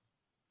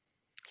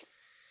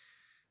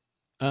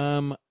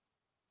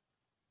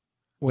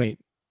 Wait.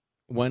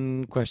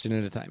 One question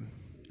at a time.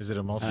 Is it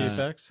a multi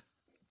effects?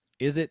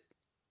 Is it?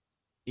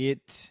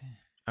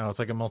 Oh, it's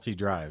like a multi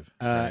drive.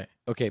 Right?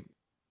 Okay.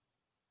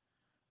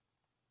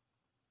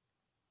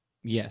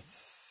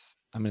 Yes.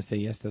 I'm going to say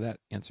yes to that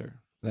answer,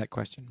 that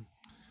question.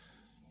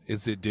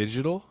 Is it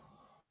digital?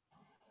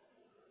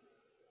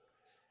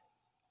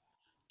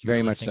 You Very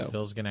really much think so.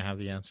 Phil's gonna have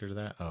the answer to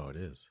that. Oh, it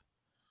is.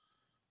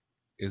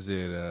 Is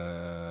it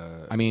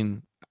I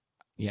mean,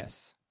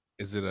 yes.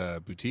 is it a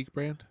boutique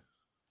brand?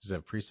 Does it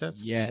have presets?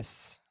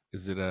 Yes.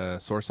 Is it a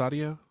source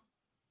audio?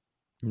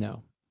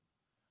 No.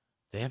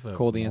 They have a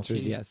Cole, the answer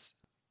is yes.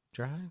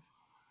 Drive.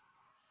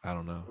 I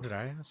don't know. What did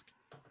I ask?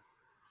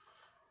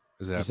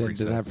 Does it You have said presets? it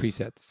doesn't have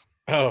presets.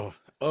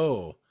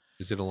 Oh.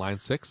 Is it a line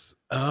 6?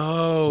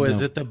 Oh, is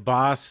No. it the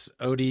Boss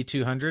OD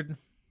 200?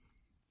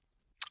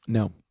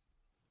 No.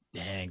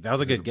 Dang, that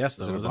was a good guess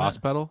though. Is it a wasn't Boss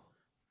it? pedal?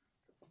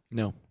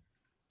 No.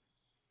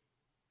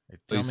 So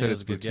Tell you me said it it's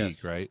was a good boutique,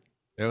 guess. right?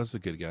 That was a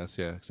good guess,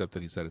 yeah. Except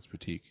that he said it's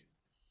boutique.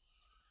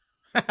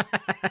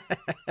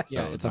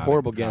 Yeah, So it's a not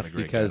horrible not guess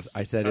great because guess.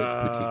 I said it's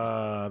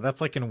boutique.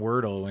 That's like in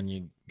Wordle when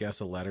you guess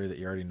a letter that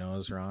you already know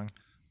is wrong.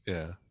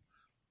 Yeah.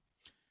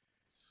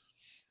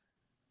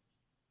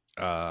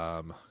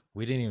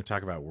 We didn't even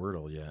talk about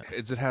Wordle yet.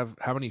 Does it have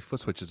how many foot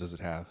switches does it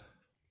have?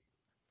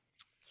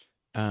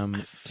 2.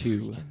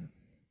 Freaking-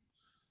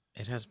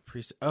 It has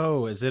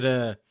Oh, is it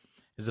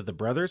the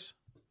Brothers?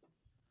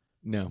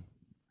 No.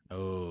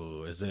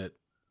 Oh, is it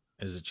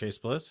Chase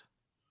Bliss?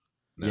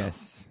 No.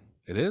 Yes.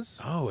 It is?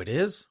 Oh, it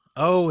is.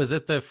 Oh, is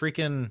it the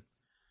freaking?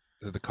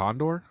 Is it the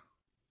Condor?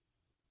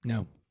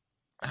 No.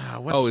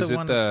 What's is the it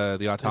one?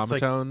 the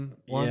automaton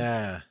one?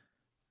 Yeah.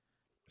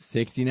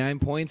 69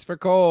 points for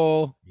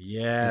Cole.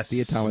 Yes.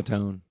 It's the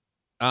automaton.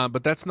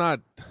 But that's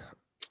not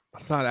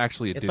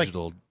actually a It's like-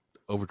 digital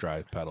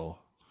overdrive pedal.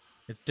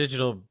 It's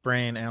digital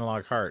brain,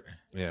 analog heart.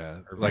 Yeah.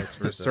 Or Like vice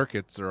the versa.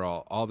 circuits are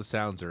all the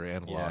sounds are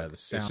analog. Yeah, the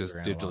sounds it's just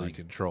are digitally analog.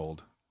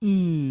 controlled.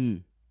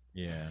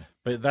 Yeah,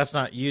 but that's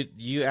not you.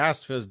 You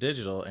asked if it was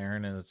digital,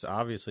 Aaron, and it's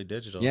obviously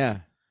digital.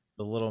 Yeah.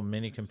 The little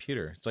mini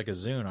computer. It's like a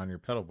Zune on your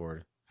pedal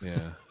board.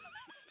 Yeah.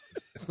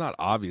 It's not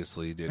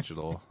obviously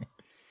digital.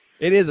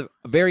 It is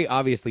very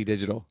obviously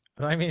digital.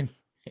 I mean,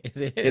 it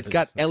is. It's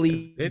got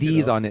LEDs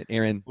digital. on it,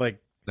 Aaron.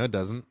 Like, No, it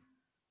doesn't.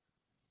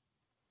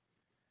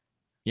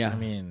 Yeah. I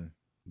mean,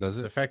 Does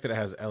the it? fact that it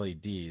has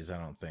LEDs, I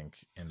don't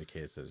think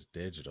indicates that it's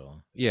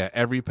digital. Yeah,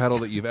 every pedal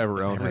that you've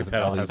ever owned Every has an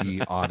pedal LED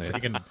has on it.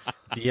 Freaking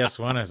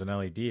DS1 has an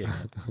LED in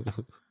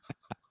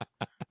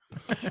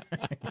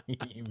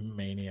it. You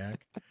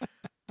maniac.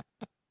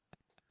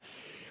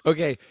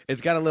 Okay,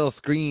 it's got a little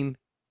screen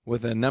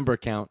with a number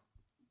count.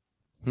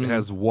 It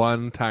has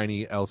one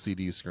tiny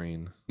LCD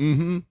screen.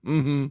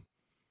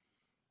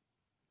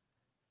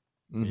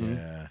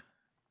 Yeah.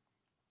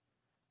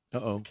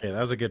 Uh-oh. Okay, that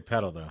was a good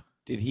pedal, though.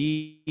 Did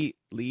he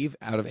leave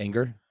out of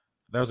anger?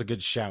 That was a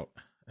good shout,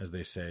 as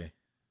they say.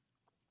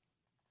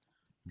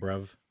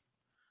 Bruv.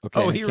 Okay.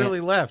 Oh, I he can't-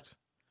 really left.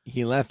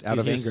 He left out Dude,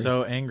 of he's anger.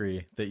 so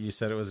angry that you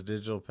said it was a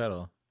digital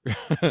pedal.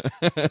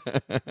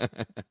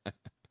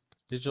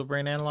 Digital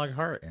brain, analog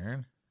heart,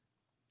 Aaron.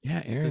 Yeah,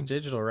 It's Aaron.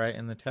 digital right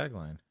in the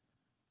tagline.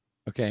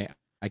 Okay,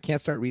 I can't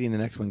start reading the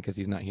next one because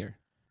he's not here.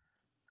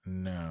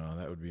 No,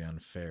 that would be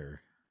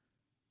unfair.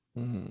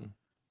 Mm.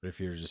 But if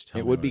you're just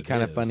telling It me would what be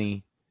kind of is,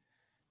 funny.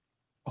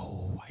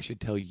 Oh, I should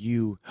tell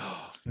you.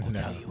 I'll No,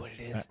 tell you what it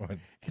is. that would-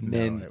 And no,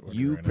 then it would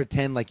you ruin it.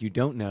 pretend like you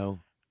don't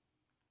know.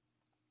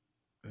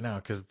 No,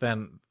 because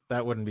then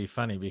that wouldn't be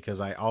funny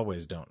because I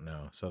always don't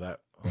know. So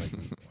that, like,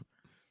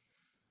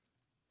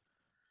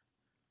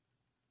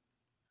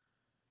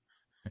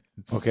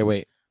 it's- Okay,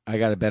 wait. I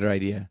got a better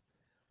idea.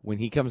 When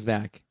he comes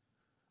back,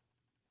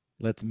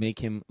 let's lead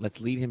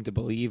him to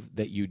believe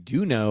that you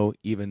do know,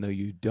 even though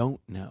you don't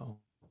know.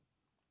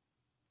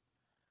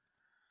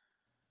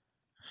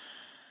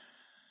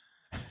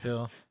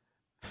 Phil,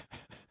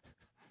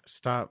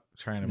 stop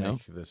trying to No?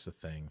 make this a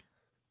thing.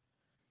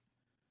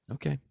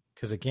 Okay.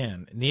 Because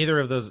again, neither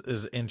of those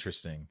is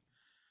interesting.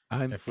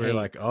 If we're hey,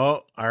 like,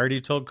 oh, I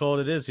already told Cole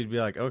it is, he'd be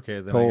like,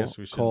 okay, then Cole, I guess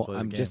we should Cole, play the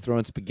I'm game. just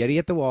throwing spaghetti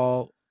at the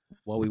wall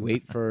while we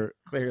wait for.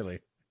 Clearly,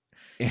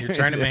 you're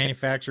trying to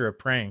manufacture a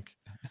prank.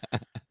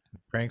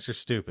 Pranks are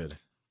stupid.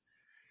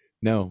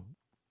 No,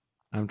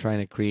 I'm trying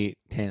to create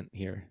tent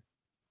here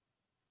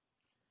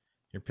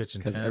You're pitching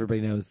because 10.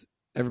 everybody knows.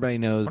 Everybody I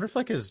knows. wonder if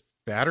like his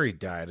battery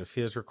died, if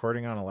he was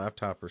recording on a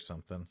laptop or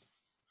something.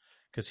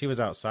 Because he was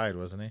outside,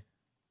 wasn't he?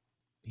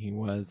 He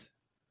was,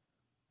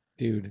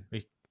 dude.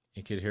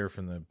 You could hear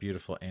from the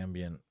beautiful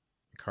ambient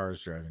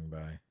cars driving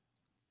by.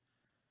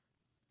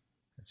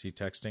 Is he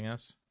texting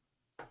us?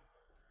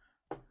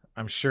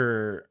 I'm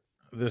sure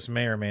this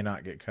may or may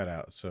not get cut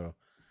out, so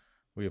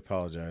we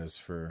apologize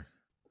for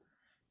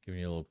giving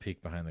you a little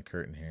peek behind the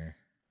curtain here.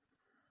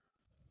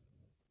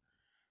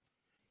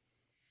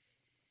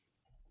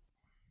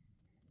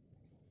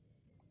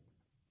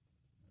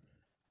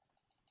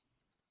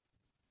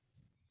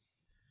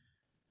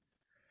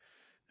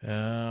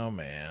 Oh,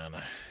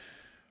 man.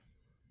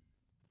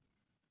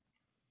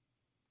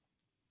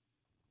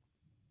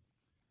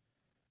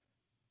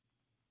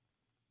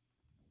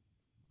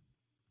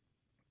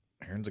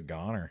 Aaron's a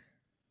goner.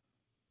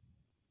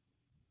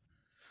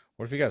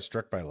 What if he got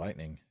struck by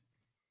lightning?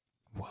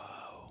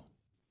 Whoa.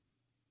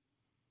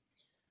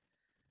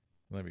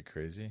 That'd be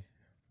crazy.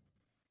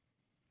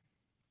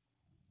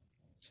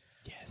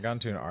 Yes. I got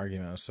into an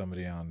argument with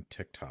somebody on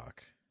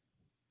TikTok.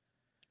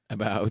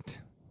 About.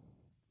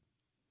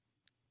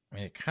 I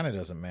mean, it kind of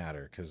doesn't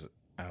matter because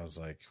I was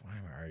like, why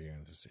am I arguing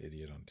with this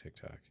idiot on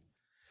TikTok?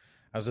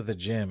 I was at the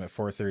gym at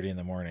 4:30 in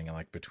the morning and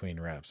like between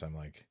reps, I'm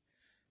like,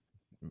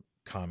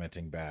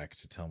 commenting back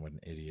to tell him what an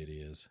idiot he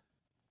is.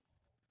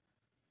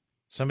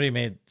 Somebody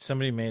made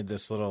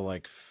this little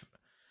like,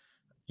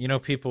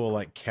 people will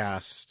like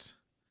cast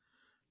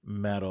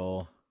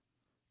metal.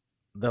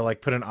 They'll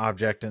like put an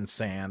object in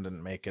sand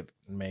and make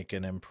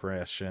an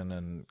impression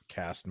and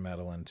cast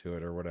metal into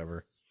it or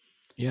whatever.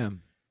 Yeah.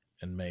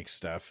 And make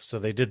stuff. So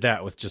they did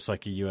that with just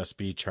like a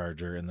USB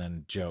charger and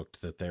then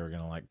joked that they were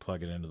going to like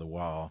plug it into the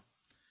wall.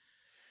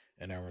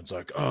 And everyone's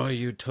like, oh,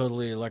 you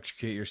totally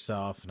electrocute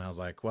yourself. And I was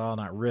like, well,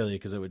 not really,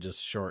 because it would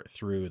just short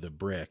through the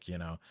brick,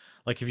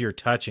 Like if you were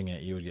touching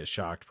it, you would get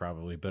shocked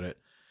probably, but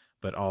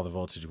all the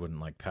voltage wouldn't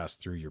like pass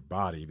through your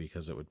body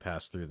because it would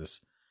pass through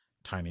this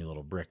tiny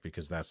little brick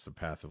because that's the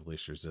path of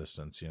least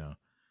resistance,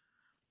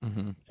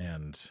 Mm-hmm.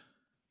 And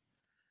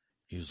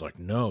he was like,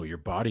 no, your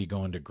body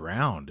going to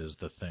ground is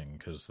the thing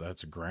because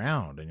that's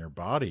ground and your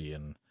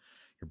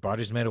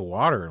body's made of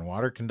water and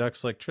water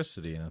conducts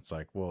electricity. And it's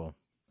like, well,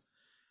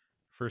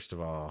 first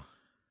of all,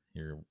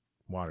 your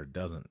water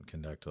doesn't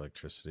conduct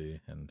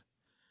electricity and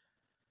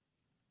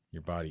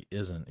your body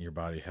isn't. Your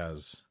body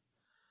has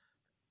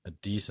a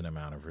decent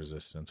amount of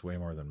resistance, way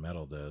more than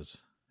metal does.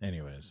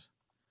 Anyways,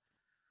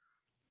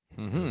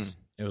 Mm-hmm.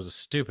 it was a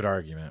stupid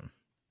argument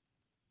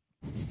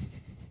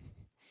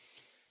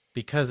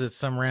because it's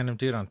some random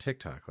dude on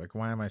TikTok. Like,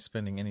 why am I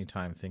spending any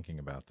time thinking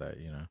about that,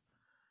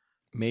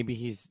 Maybe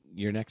he's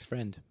your next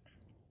friend.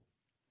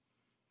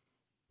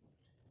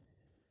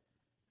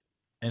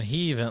 And he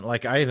even,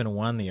 like, I even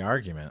won the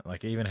argument.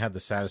 Like, I even had the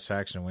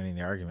satisfaction of winning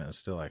the argument. It's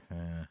still like,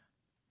 It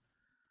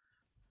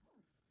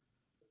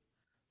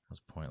was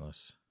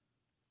pointless.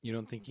 You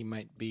don't think he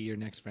might be your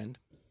next friend?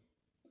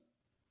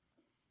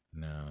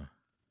 No.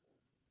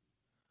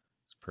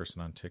 This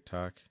person on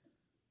TikTok.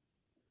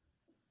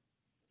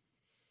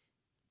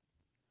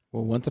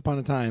 Well, once upon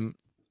a time,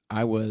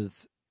 I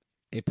was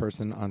a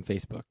person on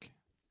Facebook.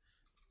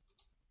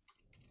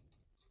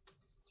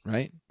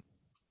 Right?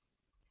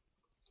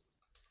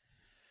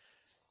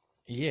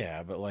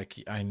 Yeah, but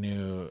like I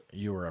knew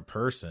you were a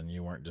person.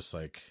 You weren't just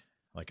like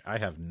I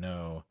have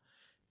no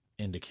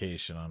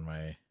indication on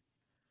my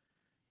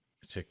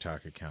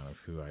TikTok account of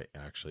who I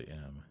actually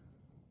am.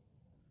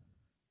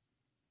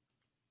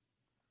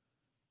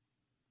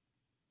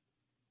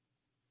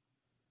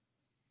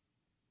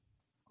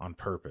 On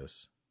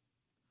purpose.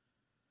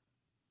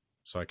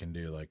 So I can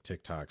do like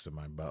TikToks of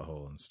my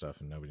butthole and stuff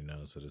and nobody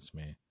knows that it's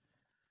me.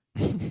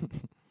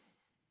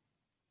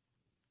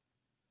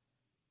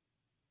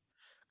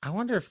 I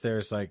wonder if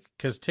there's like,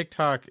 because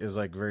TikTok is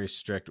like very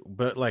strict,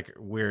 but like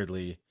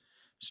weirdly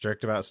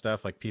strict about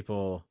stuff. Like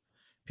people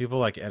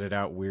like edit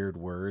out weird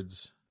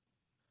words,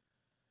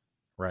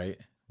 right?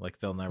 Like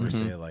they'll never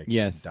say like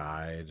yes.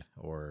 died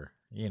or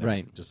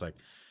right. just like,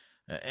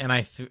 and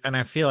I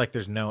feel like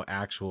there's no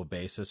actual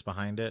basis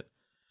behind it.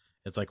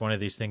 It's like one of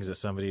these things that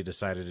somebody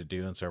decided to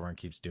do, and so everyone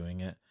keeps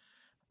doing it.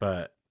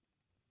 But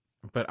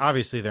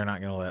obviously they're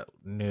not going to let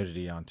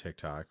nudity on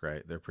TikTok,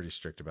 right? They're pretty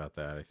strict about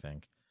that, I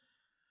think.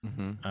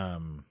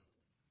 Mm-hmm.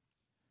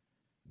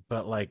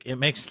 But like it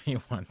makes me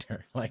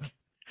wonder, like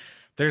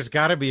there's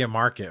got to be a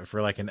market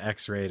for like an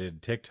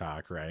X-rated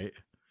TikTok, right?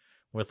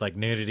 With like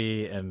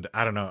nudity and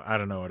I don't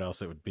know what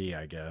else it would be,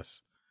 I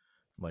guess.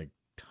 Like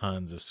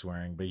tons of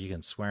swearing, but you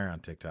can swear on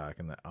TikTok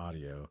in the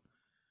audio.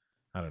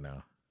 I don't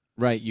know.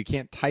 Right, you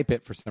can't type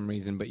it for some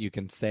reason, but you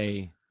can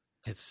say.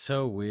 It's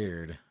so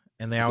weird,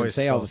 and they always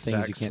say spell all the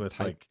things sex you can't with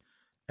type. like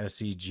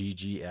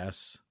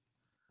SEGGS,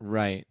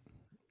 right?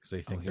 Because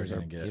they think they're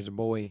going to get here's a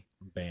boy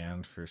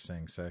banned for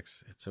saying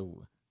sex. It's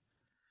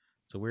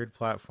a weird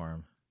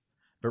platform,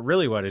 but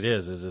really, what it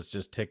is it's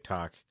just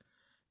TikTok.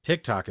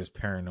 TikTok is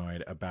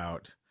paranoid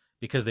about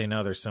because they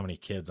know there's so many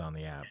kids on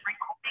the app.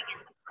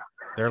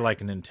 They're like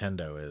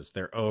Nintendo is.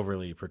 They're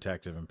overly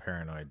protective and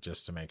paranoid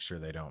just to make sure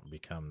they don't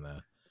become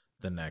the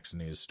next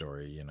news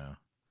story,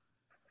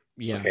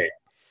 Yeah. Okay.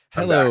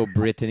 Hello,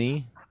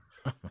 Brittany.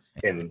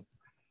 In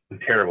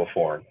terrible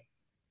form,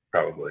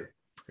 probably.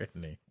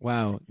 Brittany.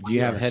 Wow. Do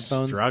you have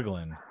headphones?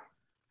 Struggling.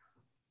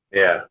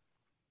 Yeah.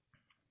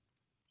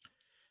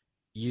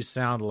 You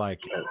sound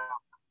like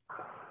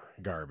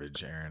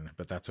garbage, Aaron,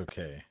 but that's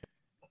okay.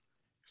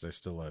 Because I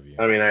still love you.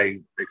 I mean, I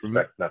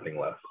expect nothing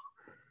less.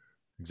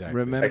 Exactly.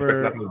 I Remember,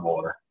 expect nothing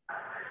more.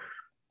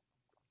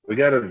 We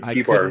got to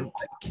keep our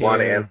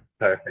one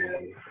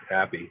anti-fan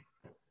happy.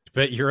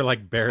 But you're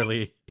like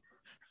barely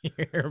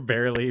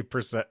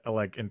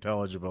like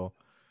intelligible.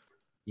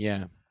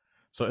 Yeah.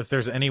 So if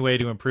there's any way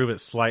to improve it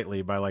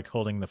slightly by like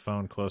holding the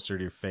phone closer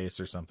to your face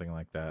or something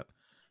like that,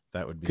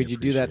 that would be. Could you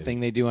do that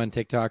thing they do on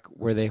TikTok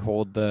where they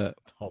hold the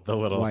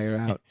little wire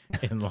out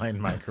inline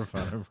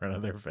microphone in front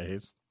of their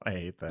face? I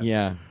hate that.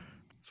 Yeah.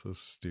 It's so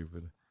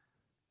stupid.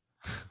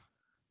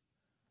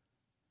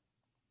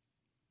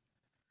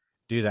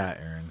 Do that,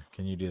 Aaron.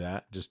 Can you do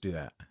that? Just do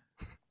that.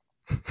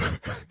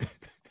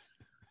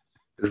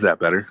 Is that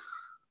better?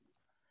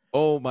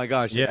 Oh my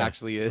gosh, Yeah, it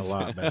actually is. a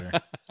lot better.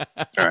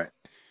 All right.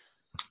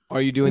 Are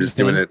you doing I'm just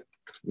the thing? doing it.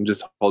 I'm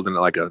just holding it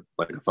like a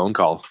phone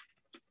call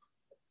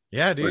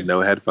Yeah, dude. with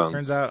no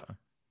headphones.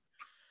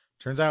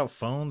 Turns out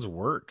phones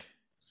work.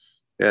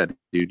 Yeah,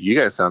 dude, you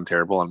guys sound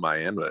terrible on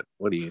my end, but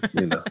what do you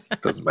know?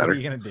 Doesn't matter. What are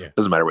you gonna do?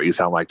 Doesn't matter what you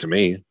sound like to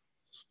me.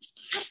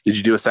 Did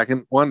you do a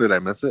second one? Did I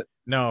miss it?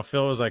 No,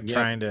 Phil was like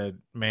trying to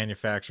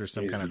manufacture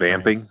some He's kind of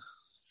vamping.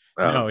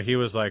 Oh. No, he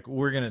was like,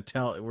 we're gonna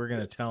tell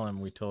him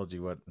we told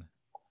you what.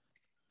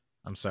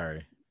 I'm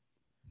sorry.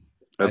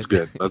 That's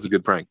good. That's a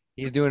good prank.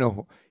 He's doing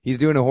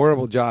a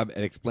horrible job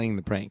at explaining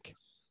the prank.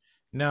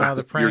 No,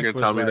 the prank You're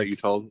gonna was tell me like, that you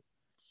told.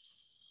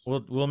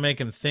 We'll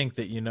make him think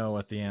that you know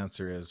what the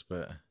answer is,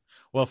 but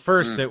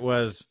first it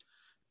was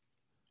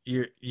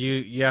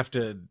you have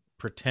to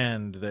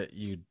pretend that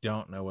you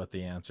don't know what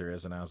the answer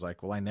is, and I was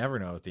like, well, I never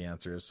know what the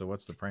answer is, so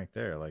what's the prank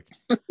there? Like,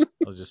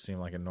 it'll just seem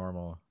like a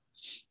normal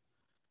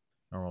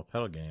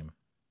pedal game.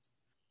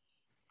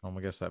 Oh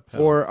my gosh, that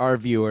pedal. For our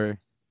viewer,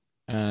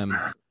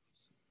 I'd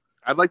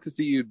like to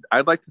see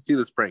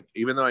this prank,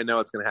 even though I know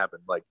it's going to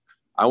happen. Like,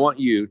 I want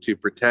you to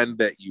pretend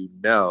that you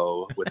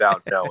know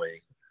without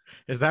knowing.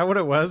 Is that what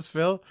it was,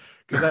 Phil?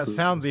 Because that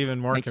sounds even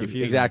more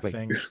confusing. Exactly.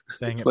 Saying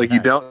it like back.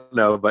 You don't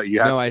know, but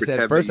you have to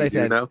pretend first. I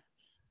said know.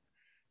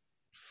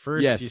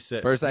 First, yes, you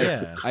said. First,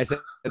 yeah. I said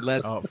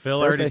let's. Oh,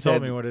 Phil already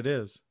told me what it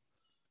is.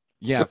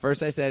 Yeah,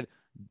 first I said,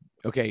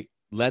 okay,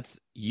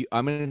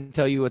 I'm going to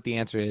tell you what the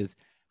answer is,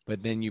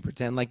 but then you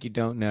pretend like you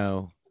don't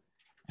know,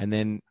 and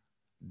then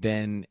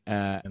guess,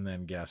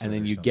 and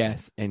then you something.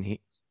 guess,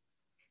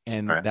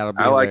 and right. that'll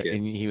be. I like it.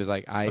 And he was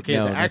like, "I okay,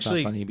 know that's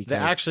not funny because the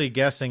actually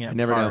guessing it. I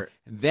never part know."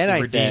 Then I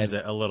redeems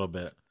said it a little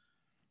bit.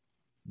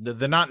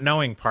 The not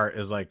knowing part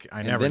is like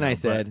I never. Then know, I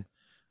said,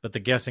 but the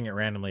guessing it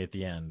randomly at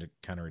the end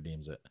kind of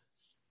redeems it.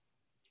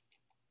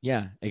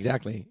 Yeah,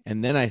 exactly.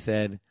 And then I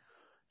said,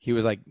 he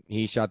was like,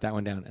 he shot that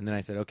one down. And then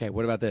I said, okay,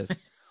 what about this?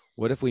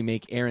 What if we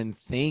make Aaron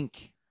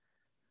think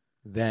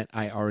that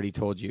I already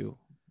told you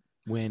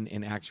when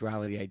in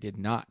actuality I did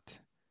not?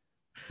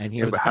 And he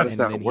how does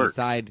that work? He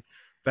sighed.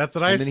 That's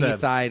what I said. And then he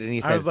sighed and he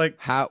said, I was like,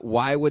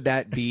 why would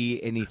that be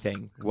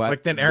anything?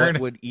 Like then Aaron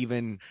would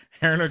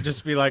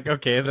just be like,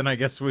 okay, then I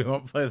guess we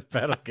won't play the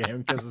pedal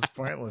game because it's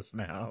pointless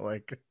now.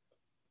 Like,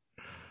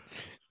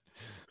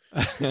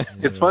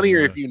 it's funnier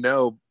if you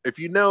know,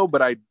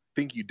 but I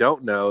think you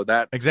don't know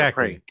that.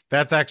 Exactly.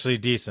 That's actually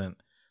decent.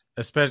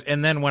 Especially,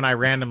 and then when I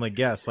randomly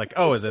guess, like,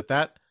 oh, is it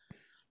that?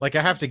 Like,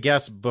 I have to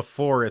guess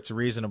before it's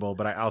reasonable,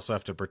 but I also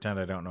have to pretend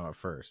I don't know at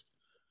first.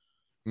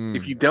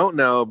 If you don't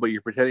know, but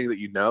you're pretending that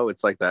you know,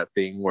 it's like that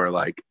thing where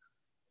like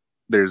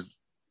there's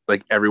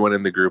like everyone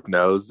in the group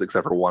knows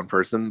except for one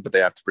person, but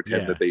they have to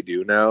pretend that they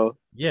do know.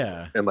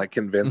 Yeah. And like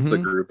convince the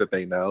group that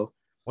they know.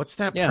 What's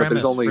that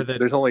premise?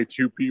 There's only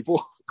two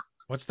people.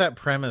 What's that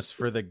premise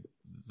for the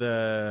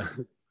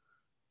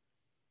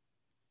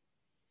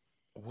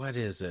what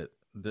is it?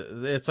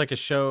 It's like a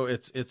show.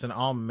 It's an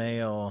all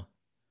male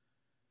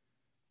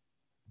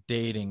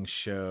dating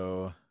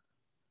show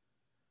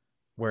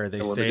where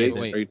they say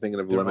are you thinking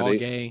of they're Eliminate? all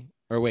gay?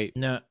 Or wait,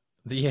 no,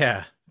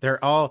 yeah,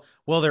 they're all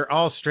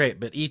straight,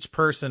 but each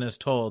person is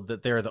told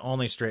that they're the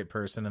only straight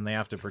person, and they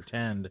have to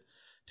pretend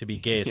to be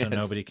gay so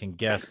nobody can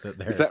guess that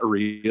they're. Is that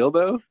real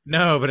though?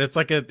 No, but it's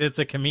a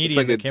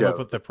comedian that came up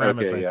with the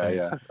premise. Okay, I think.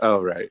 yeah.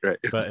 Oh, right.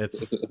 But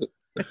it's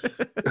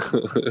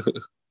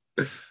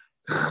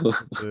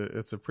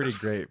a pretty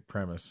great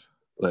premise.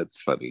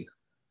 That's funny.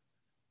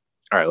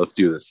 All right, let's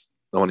do this.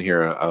 I want to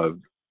hear a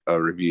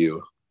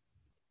review.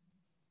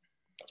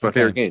 It's my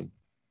favorite game.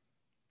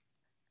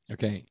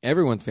 Okay,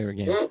 everyone's favorite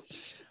game. All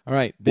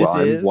right, this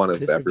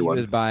review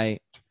is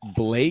by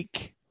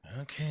Blake.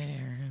 Okay,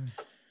 Aaron.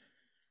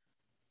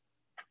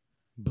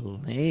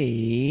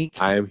 Blake.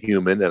 I am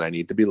human and I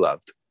need to be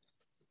loved.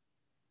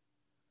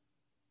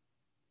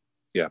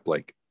 Yeah,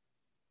 Blake.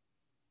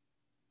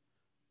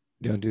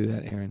 Don't do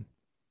that, Aaron.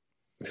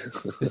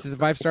 This is a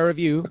 5-star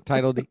review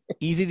titled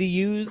Easy to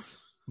Use,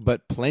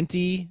 but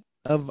Plenty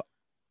of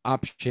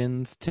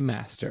Options to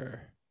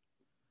Master.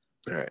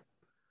 All right.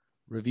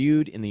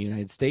 Reviewed in the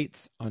United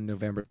States on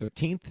November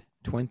 13th,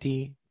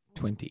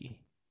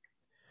 2020.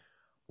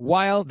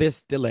 While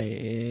this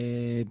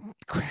delayed...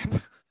 Crap.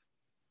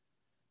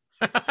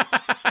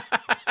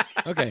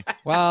 Okay,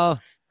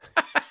 well...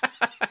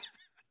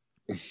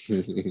 Is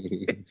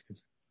it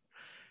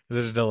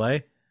a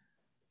delay?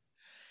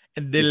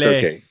 It's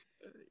okay.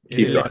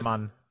 Keep going.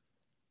 On.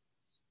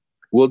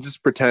 We'll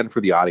just pretend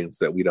for the audience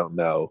that we don't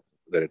know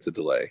that it's a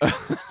delay.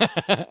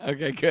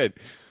 Okay, good.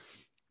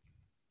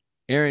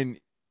 Aaron,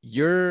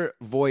 your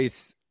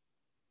voice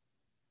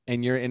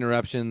and your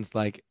interruptions,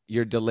 like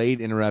your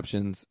delayed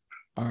interruptions,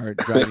 are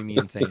driving me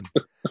insane.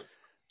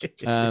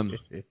 I'm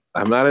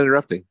not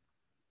interrupting.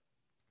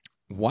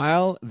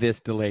 While this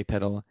delay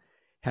pedal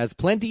has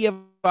plenty of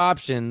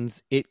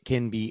options, it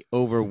can be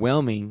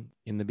overwhelming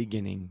in the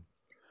beginning.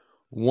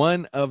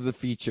 One of the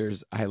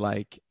features I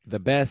like the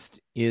best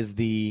is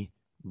the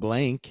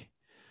blank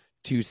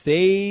to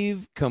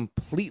save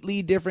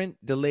completely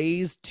different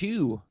delays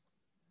too.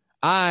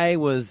 I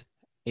was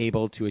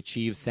able to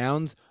achieve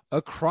sounds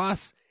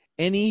across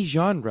any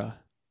genre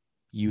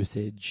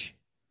usage.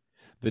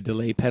 The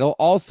delay pedal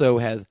also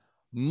has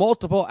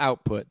multiple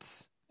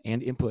outputs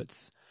and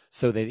inputs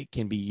so that it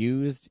can be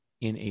used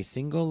in a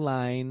single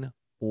line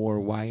or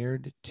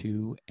wired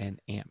to an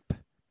amp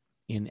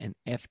in an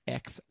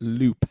FX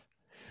loop.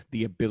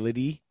 The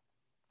ability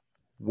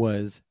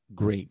was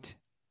great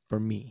for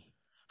me.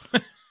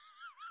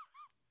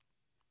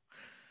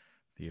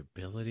 The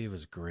ability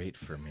was great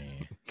for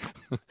me.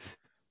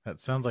 That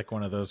sounds like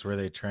one of those where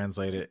they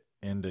translate it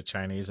into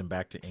Chinese and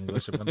back to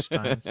English a bunch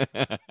of times.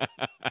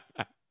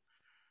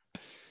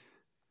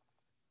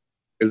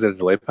 Is it a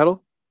delay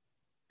pedal?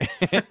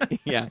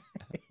 Yeah.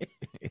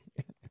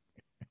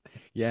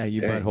 Yeah,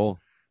 you Dang. butthole.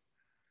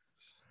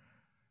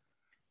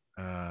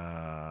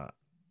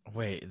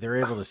 Wait, they're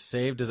able to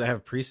save. Does it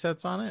have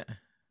presets on it?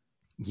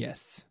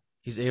 Yes.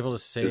 He's able to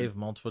save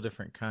multiple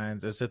different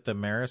kinds. Is it the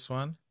Maris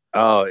one?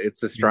 Oh,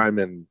 it's a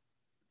Strymon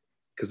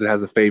because it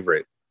has a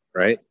favorite,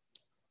 right?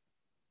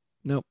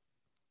 Nope.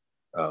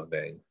 Oh,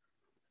 dang.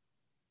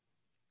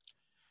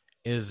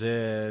 Is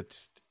it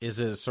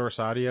Source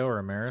Audio or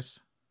a Maris?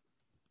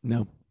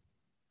 No.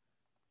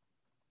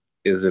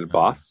 Is it a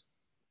Boss?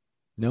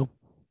 No.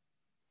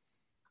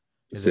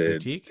 Is it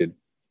boutique?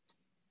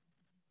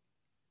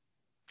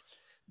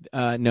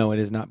 No, it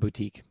is not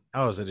boutique.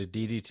 Oh, is it a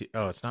DD2?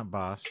 Oh, it's not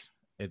Boss.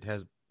 It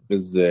has.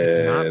 Is it? It's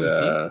not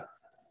boutique.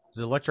 Is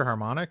it Electro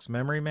Harmonics,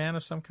 Memory Man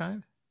of some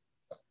kind?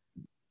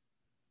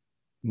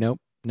 Nope.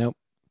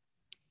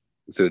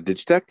 Is it a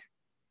Digitech?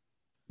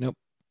 Nope.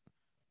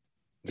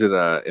 Is it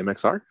a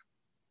MXR?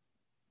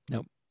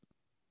 Nope.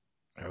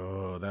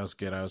 Oh, that was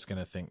good. I was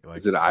gonna think like.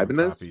 Is it an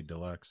Ibanez? Copy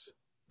Deluxe?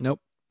 Nope.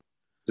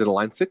 Is it a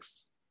Line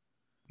 6?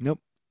 Nope.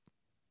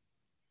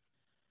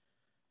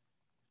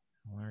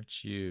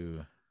 Aren't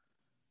you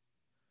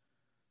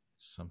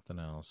something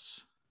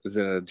else? Is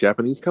it a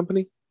Japanese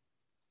company?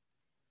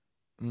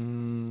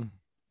 Aren't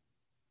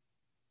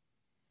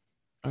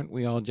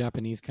we all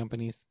Japanese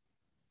companies?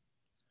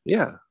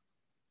 Yeah.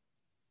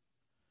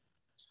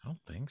 I don't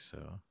think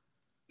so.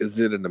 Is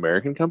it an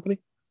American company?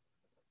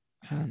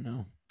 I don't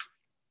know.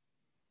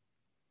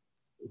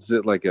 Is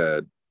it like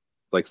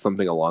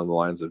something along the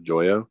lines of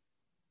Joyo?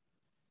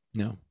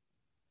 No.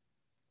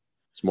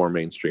 It's more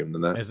mainstream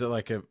than that. Is it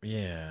like a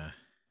yeah?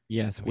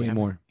 Yes, We way have-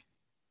 more.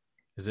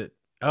 Is it?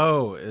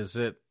 Oh, is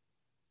it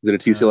Is it a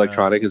TC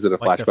Electronic? Is it a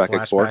like the Flashback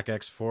X4? Flashback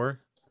X4?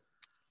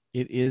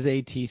 It is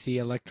a TC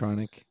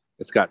Electronic.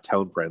 It's got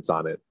tone prints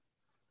on it.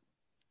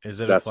 Is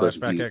it That's a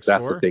Flashback X4?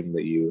 That's the thing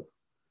that you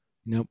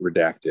Nope.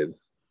 redacted.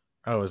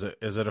 Oh, is it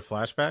a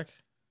Flashback?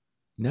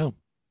 No.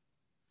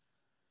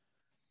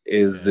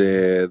 Is Yeah.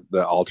 it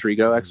the Alter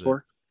Ego Is it?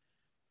 X4?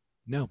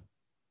 No.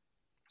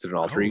 Is it an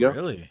Alter Ego?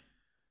 Really?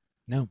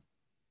 No.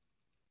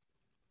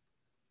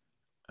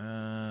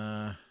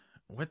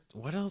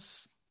 What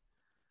else?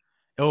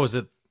 Oh, is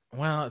it?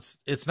 Well,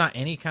 it's not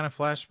any kind of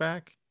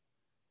Flashback.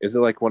 Is it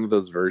like one of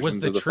those versions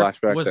of the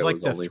Flashback was that like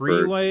was the only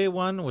three-way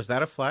one? Was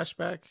that a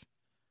Flashback?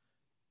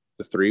 for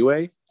the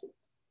three-way?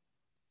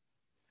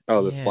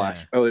 Oh, the Yeah.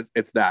 Flash. Oh,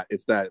 it's that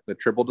the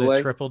triple delay.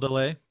 The triple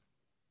delay?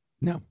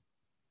 No.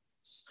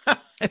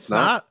 It's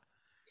Not? not.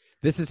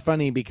 This is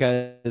funny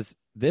because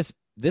this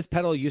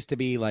pedal used to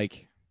be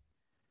like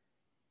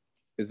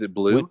Is it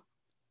blue?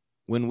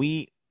 when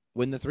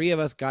the three of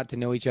us got to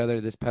know each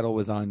other, this pedal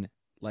was on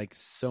like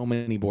so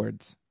many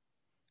boards.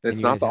 It's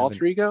you not guys the haven't-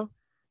 Alter Ego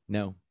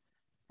No.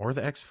 Or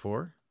the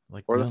X4?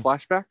 Like or No. the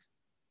Flashback,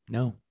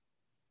 No.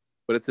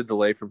 but it's a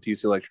delay from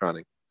TC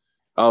Electronic.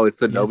 Oh, it's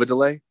the Yes. Nova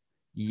delay.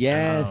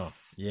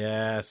 Yes. Oh,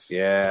 yes.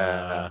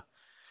 Yeah.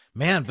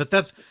 Man, but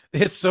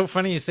it's so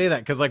funny you say that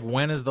because like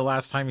when is the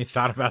last time you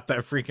thought about that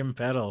freaking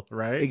pedal,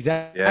 right?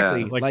 Exactly. Yeah.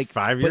 It was like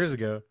 5 years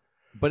ago.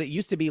 But it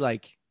used to be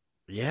like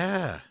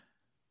Yeah.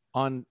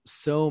 on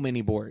so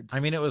many boards. I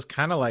mean, it was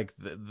kind of like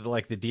the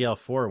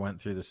DL4 went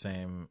through the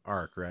same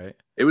arc, right?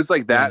 It was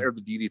like that Yeah. or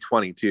the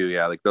DD20 too.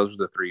 Yeah, like those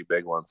were the three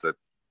big ones that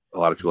a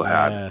lot of people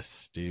had.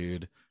 Yes,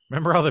 dude.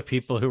 Remember all the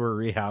people who were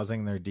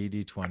rehousing their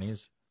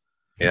DD20s?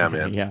 Yeah,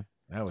 man. Yeah.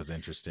 That was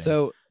interesting.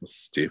 So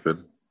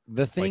Stupid.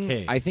 the thing,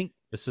 hey, I think,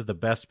 this is the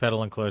best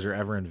pedal enclosure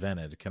ever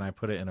invented. Can I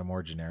put it in a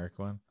more generic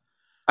one?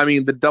 I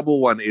mean, the double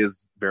one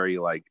is very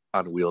like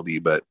unwieldy,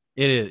 but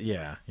It is.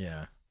 Yeah,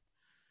 yeah.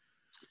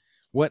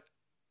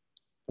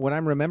 what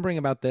I'm remembering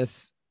about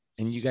this,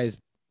 and you guys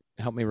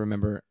help me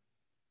remember,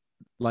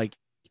 like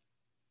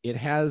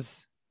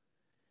it's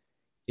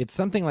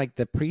something like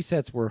the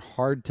presets were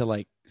hard to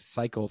like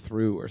cycle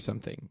through or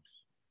something.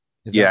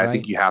 Is yeah, that I right?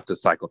 think you have to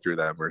cycle through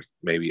them, or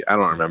maybe I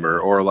don't remember,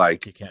 or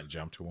like You can't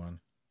jump to one.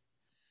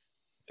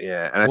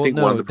 yeah. And I Well, think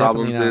no, one of the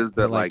problems definitely not, is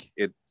that but, like-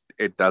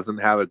 it doesn't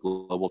have a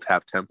global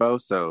tap tempo,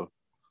 so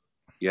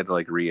you had to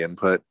like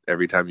re-input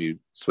every time you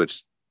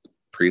switch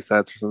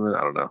presets or something.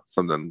 I don't know,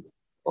 something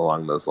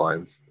along those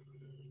lines,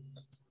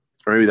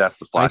 or maybe that's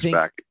the I think-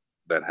 Flashback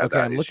that had Okay,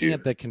 that I'm looking issue.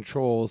 at the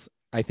controls.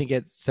 I think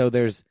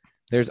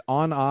there's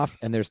on off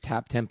and there's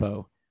tap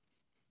tempo,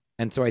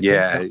 and so I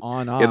Yeah, think the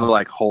on off It'll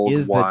like hold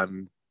is the-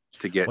 one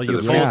to get Well, to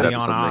you the hold preset the or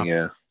on something. off.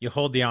 Yeah, You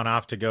hold the on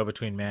off to go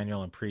between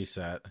manual and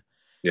preset. And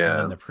yeah,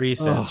 then the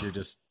presets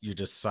Ugh. you're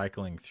just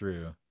cycling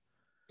through.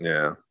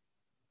 yeah.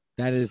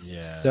 that is Yeah.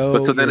 so.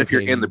 But so then if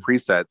you're in the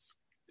irritating. presets,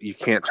 you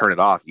can't turn it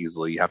off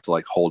easily. You have to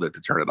like hold it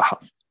to turn it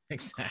off.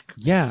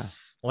 Exactly. Yeah,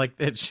 Like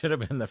it should have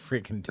been the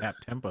freaking tap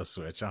tempo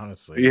switch,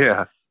 honestly.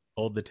 Yeah.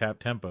 Hold the tap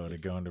tempo to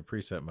go into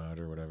preset mode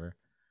or whatever.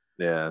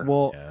 Yeah.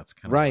 Well, Yeah, it's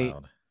kind of right.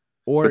 wild.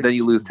 Or But then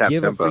you lose tap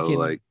give tempo. a freaking,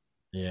 Like,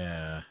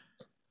 Yeah.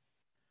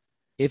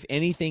 if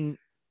anything,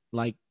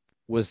 like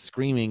was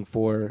screaming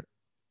for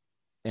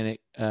an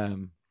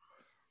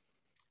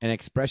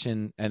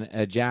expression and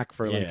a jack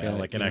for like Yeah,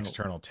 like an you know,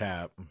 external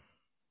tap.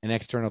 an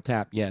external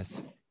tap.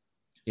 Yes,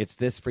 it's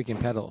this freaking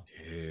pedal.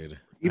 Dude. I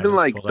even just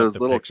like pulled up those the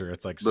little, picture.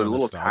 It's like the so little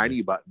nostalgic.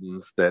 tiny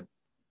buttons that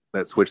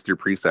switch through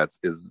presets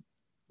is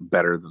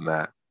better than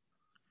that.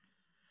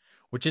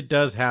 Which it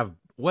does have.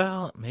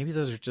 Well, maybe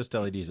those are just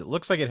LEDs. It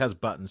looks like it has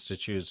buttons to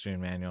choose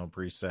between manual and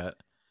preset.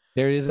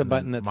 There is a And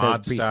button then that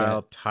mod says preset.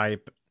 style,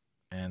 type,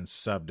 and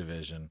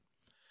subdivision.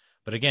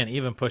 But again,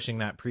 even pushing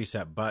that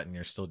preset button,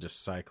 you're still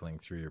just cycling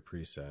through your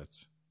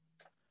presets.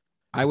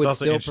 I It's would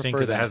also still interesting prefer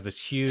because that it has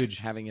this huge.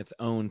 having its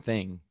own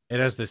thing. It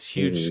has this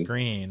huge Mhm.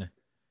 screen,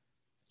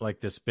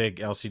 like this big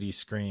LCD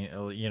screen.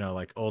 You know,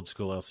 like old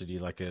school LCD,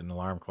 like an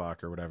alarm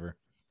clock or whatever.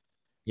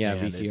 Yeah,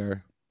 And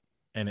VCR.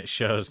 And it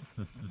shows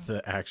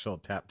the actual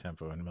tap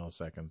tempo in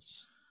milliseconds,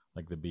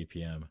 like the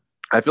BPM.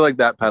 I feel like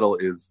that pedal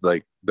is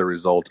like the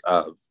result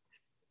of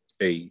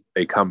a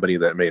company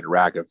that made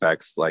rack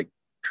effects, like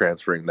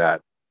transferring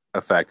that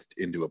effect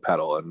into a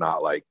pedal and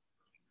not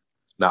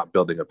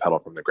building a pedal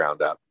from the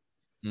ground up.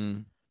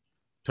 Mm.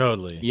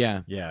 Totally.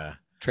 Yeah, Yeah.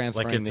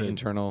 transferring it's the a-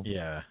 internal.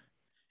 Yeah.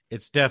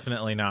 It's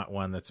definitely not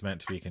one that's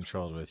meant to be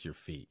controlled with your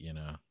feet, you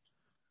know?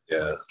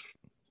 Yeah. Like,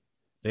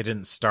 they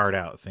didn't start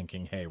out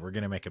thinking, hey, we're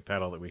going to make a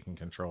pedal that we can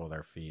control with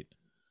our feet.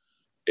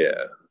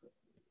 Yeah.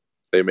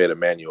 They made a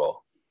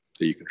manual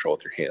that you control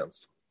with your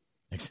hands.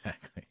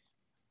 Exactly.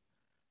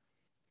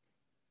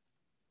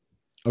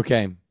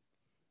 Okay,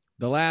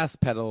 the last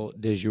pedal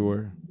du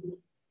jour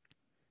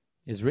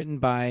is written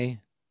by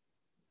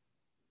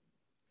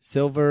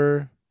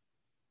Silver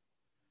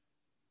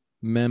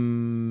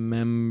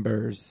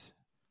Members.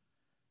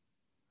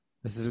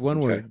 This is one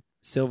Okay. word.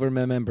 Silver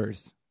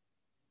Members.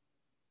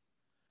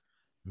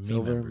 Me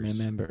Silver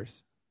members.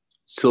 Members.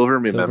 Silver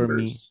me Silver me.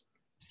 members.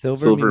 Silver,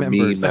 Silver me me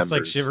members. mem- That's like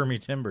members. Shiver Me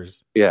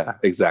Timbers. Yeah,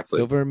 exactly.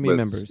 Silver me With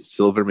members.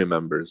 Silver me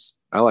members.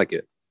 I like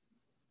it.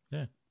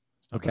 Yeah.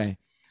 Okay.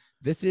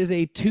 This is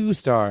a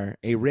 2-star,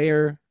 a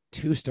rare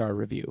 2-star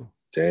review.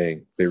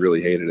 Dang, they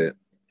really hated it.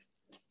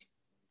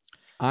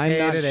 I'm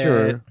not Hated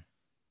sure it.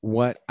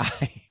 what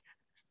I.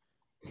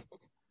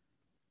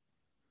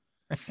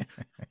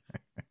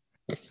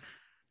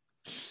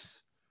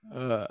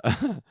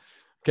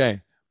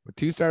 Okay. A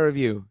 2-star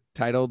review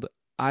titled,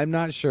 I'm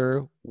not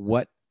sure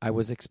what I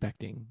was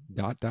expecting. ...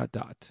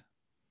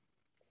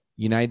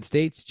 United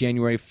States,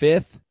 January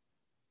 5th.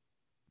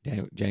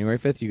 January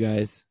 5th, you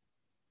guys.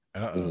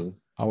 Uh-oh. Mhm.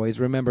 Always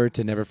remember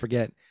to never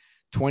forget.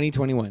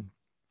 2021.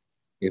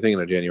 You're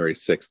thinking of January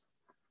 6th.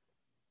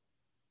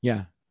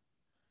 Yeah.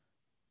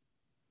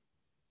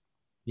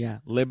 Yeah.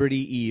 Liberty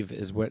Eve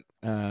is what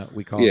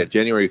we call Yeah, it.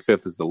 January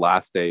 5th is the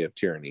last day of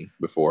tyranny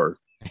before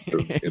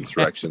the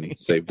insurrection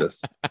Exactly. saved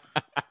us.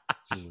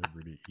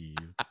 Liberty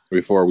Eve.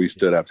 Before we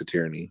stood up to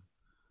tyranny.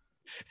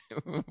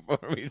 Before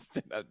we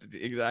stood up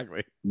to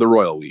exactly. The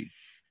royal we.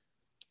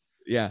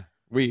 Yeah.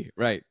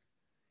 Right.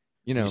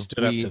 You know, We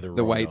stood up to the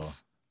royal.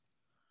 whites.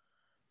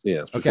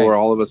 Yes, Okay. before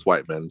all of us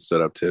white men stood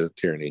up to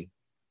tyranny.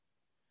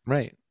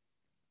 Right.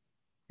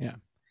 Yeah.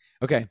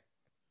 Okay.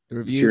 The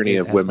review Tyranny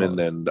is of as women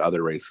follows. and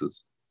other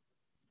races.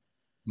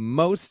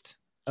 Most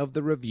of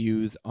the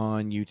reviews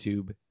on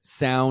YouTube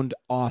sound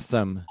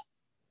awesome.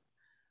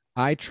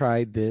 I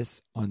tried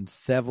this on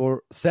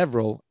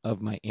several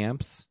of my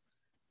amps,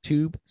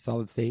 tube,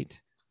 solid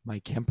state, my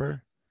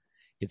Kemper.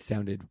 It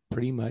sounded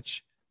pretty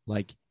much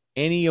like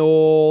any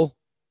old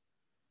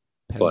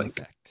pedal Blank.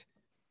 effect.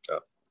 Oh.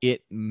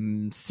 It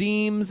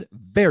seems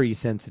very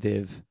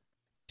sensitive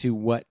to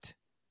what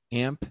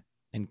amp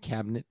and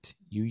cabinet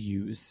you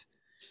use.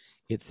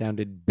 It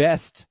sounded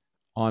best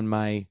on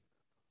my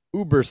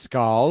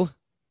Uberskal,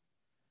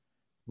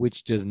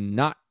 which does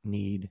not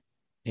need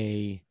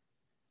a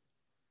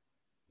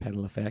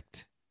pedal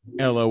effect.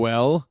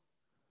 LOL.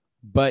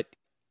 But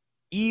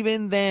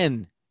even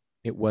then,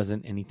 it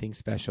wasn't anything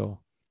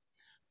special.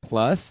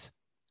 Plus,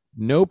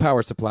 no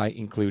power supply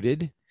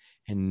included,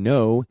 and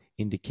no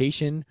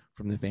indication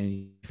from the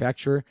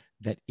manufacturer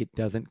that it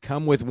doesn't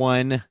come with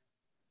one,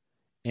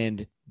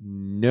 and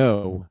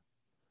no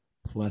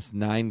plus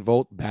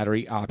 9-volt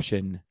battery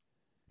option.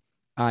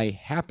 I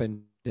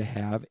happen to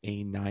have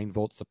a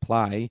 9-volt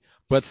supply,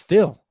 but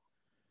still,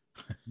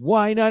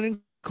 why not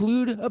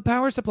include a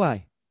power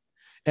supply?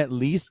 At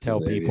least tell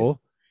Maybe.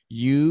 people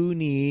you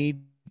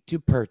need to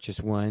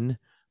purchase one,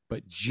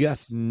 but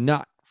just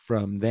not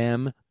from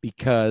them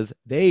because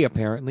they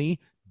apparently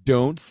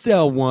don't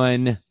sell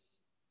one.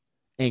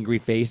 Angry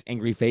face,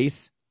 angry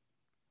face.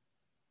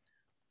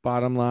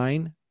 Bottom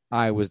line,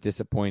 I was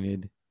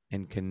disappointed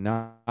and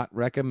cannot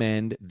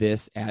recommend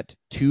this at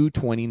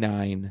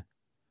 $229.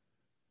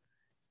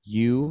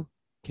 You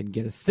can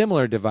get a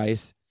similar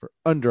device for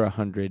under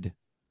 $100.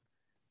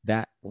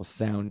 That will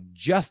sound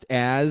just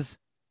as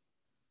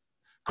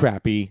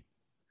crappy.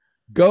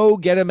 Go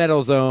get a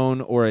Metal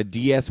Zone or a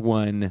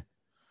DS1.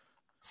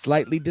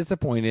 Slightly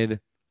disappointed,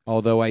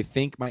 although I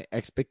think my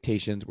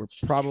expectations were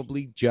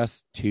probably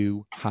just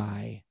too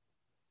high.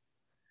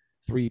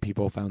 3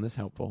 people found this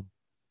helpful.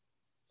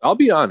 I'll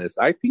be honest.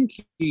 I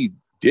think he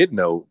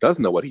does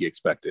know what he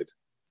expected.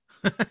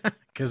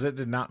 Because it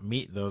did not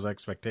meet those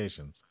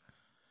expectations.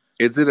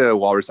 Is it a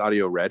Walrus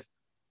Audio Red?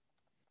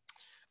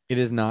 It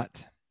is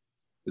not.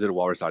 Is it a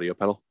Walrus Audio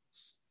pedal?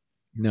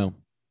 No.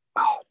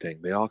 Oh,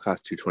 dang. They all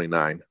cost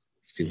 $229.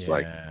 Seems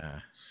like Yeah.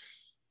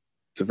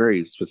 it's a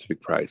very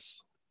specific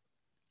price.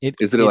 It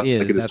Is it like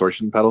a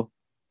distortion pedal?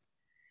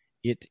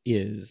 It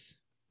is.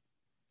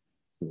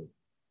 And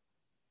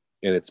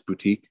it's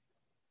boutique?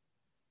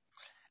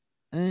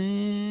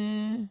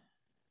 It's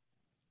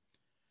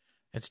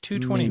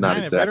 $229. Not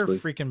It better exactly.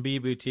 freaking be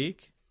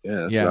boutique.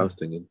 Yeah, that's what I was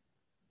thinking.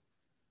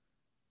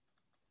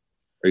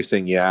 Are you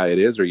saying yeah, it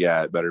is, or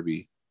yeah, it better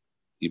be,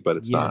 but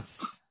it's not?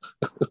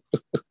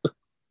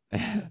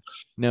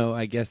 No,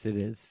 I guess it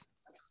is.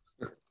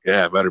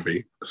 Yeah, it better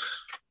be.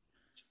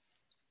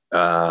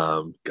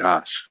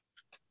 Gosh.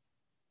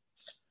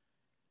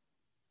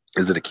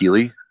 Is it a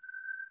Keeley?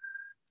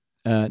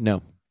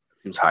 No.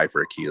 Seems high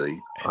for a Keeley,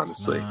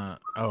 honestly.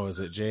 Oh, is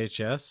it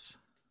JHS?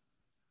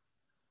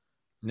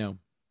 No.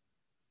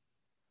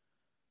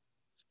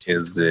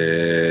 Is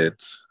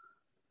it?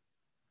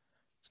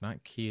 It's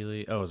not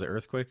Keeley. Oh, is it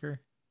Earthquaker?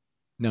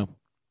 No.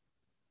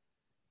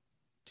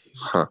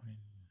 Huh.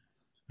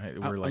 Right,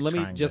 we're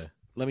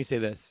let me say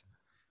this.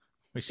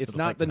 It's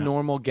not the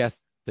normal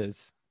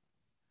guesses.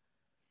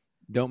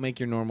 Don't make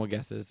your normal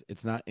guesses.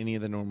 It's not any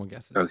of the normal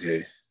guesses.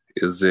 Okay.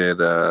 Is it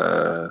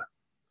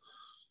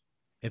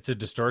It's a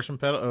distortion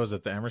pedal. Oh, is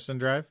it the Emerson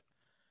drive?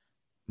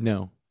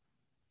 No.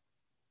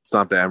 It's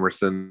not the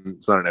Emerson.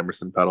 It's not an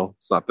Emerson pedal.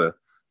 It's not the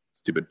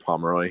stupid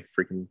Pomeroy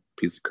freaking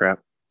piece of crap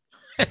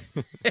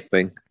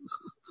thing.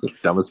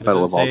 Dumbest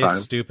pedal of all time.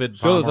 Stupid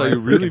Shows Pomeroy how you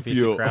really piece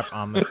feel. of crap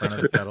on the front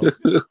of the pedal.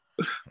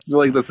 I feel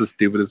like that's the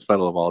stupidest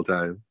pedal of all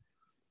time.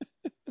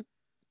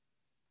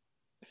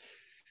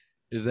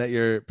 Is that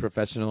your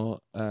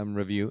professional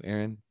review,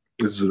 Aaron?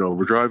 This is an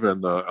overdrive,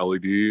 and the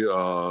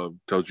LED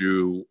tells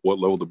you what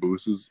level the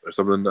boost is or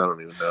something. I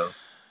don't even know.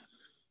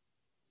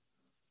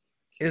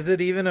 Is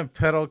it even a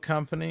pedal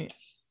company,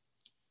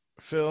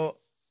 Phil?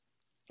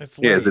 It's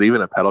yeah. Is it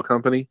even a pedal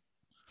company?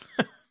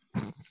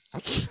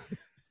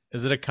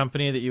 Is it a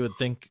company that you would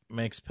think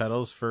makes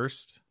pedals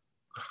first?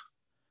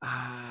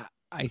 I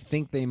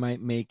think they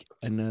might make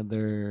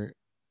another.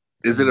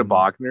 Is it a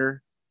Bogner?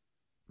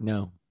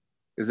 No.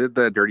 Is it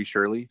the Dirty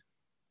Shirley?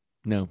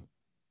 No.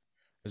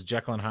 Is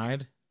Jekyll and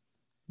Hyde?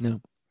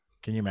 No.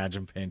 Can you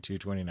imagine paying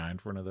 $229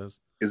 for one of those?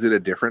 Is it a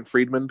different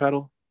Friedman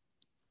pedal?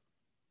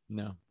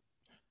 No.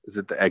 Is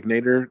it the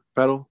Egnator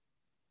pedal?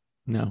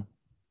 No.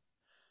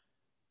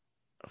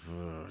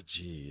 Oh,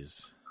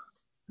 jeez.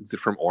 Is it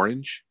from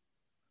Orange?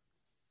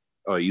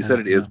 Oh, you said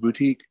it is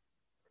boutique?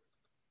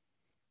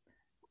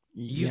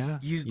 Yeah.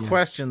 You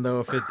question though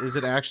if is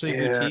it actually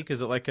boutique?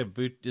 Is it like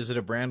is it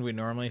a brand we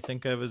normally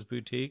think of as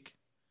boutique?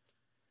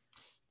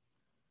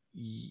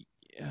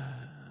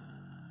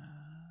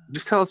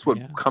 Just tell us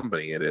what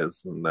company it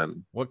is, and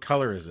then what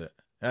color is it?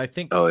 I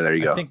think. Oh, there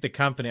you go. I think the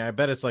company. I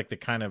bet it's like the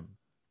kind of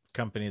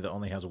company that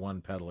only has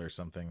one pedal or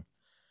something.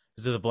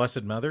 Is it the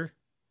Blessed Mother?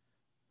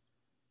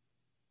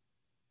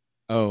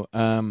 Oh,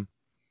 no,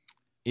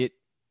 it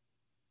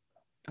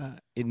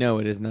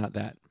is not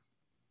that.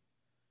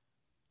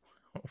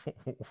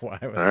 Why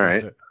was all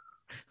right?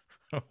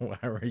 Why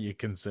were you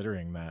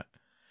considering that?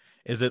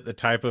 Is it the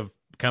type of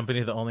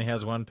company that only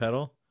has one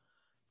pedal?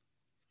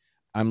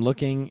 I'm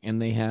looking,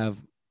 and they have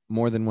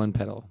more than one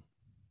pedal.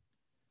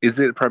 Is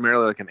it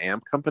primarily like an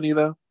amp company,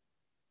 though?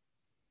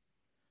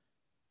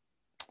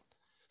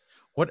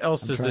 What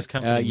else does this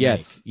company make?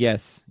 Yes.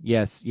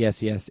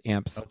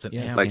 Amps. Oh, it's an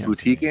yes, amp. Like amps,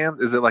 boutique man.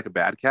 amp? Is it like a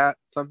Bad Cat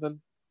something?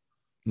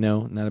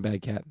 No, not a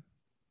bad cat.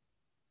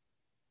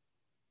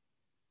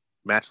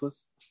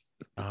 Matchless?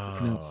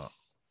 Oh.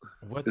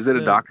 What's Is it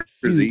a Dr.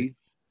 Z?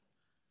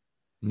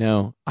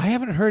 No. I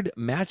haven't heard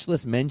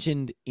Matchless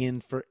mentioned in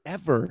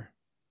forever.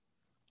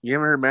 You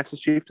haven't heard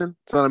Matchless Chieftain?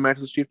 It's not a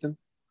Matchless Chieftain?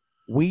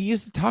 We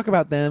used to talk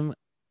about them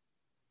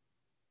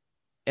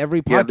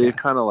every podcast. Yeah, they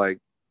kind of like,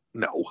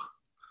 no.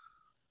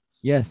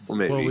 Yes. Well,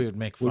 maybe. Well, we would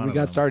make fun When we of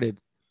got them.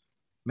 started,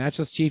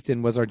 Matchless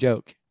Chieftain was our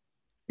joke.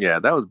 Yeah,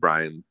 that was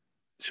Brian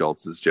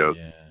Schultz's joke.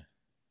 Yeah.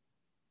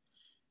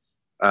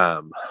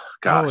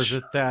 Gosh. Oh, is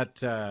it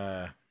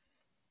that?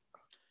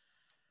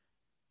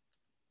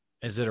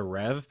 Is it a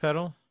Rev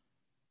pedal?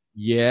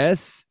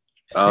 Yes,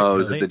 Is it the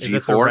Is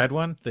it the G4? red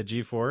one? The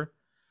G4?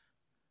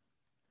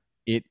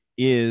 it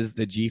is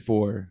the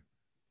G4,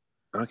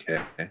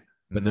 Okay.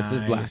 but this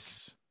is black.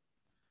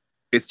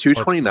 It's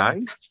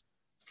 $229?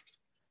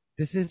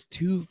 This is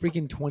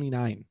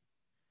 $229.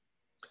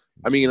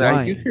 I mean,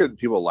 I do Why? hear that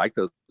people like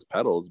those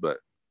pedals, but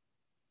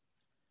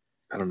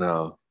I don't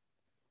know.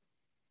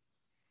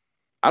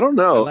 I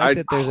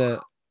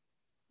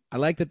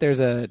like that there's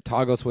a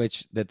toggle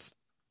switch that's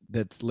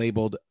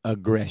labeled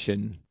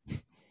aggression.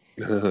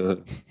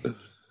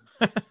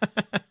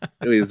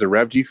 Wait, is the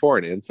Rev G4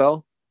 an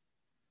incel?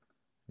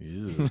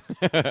 Ew.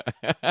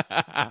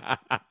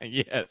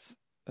 Yes.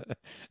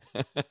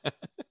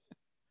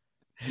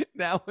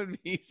 That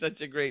would be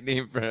such a great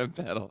name for a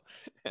pedal.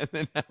 And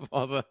then have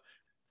all the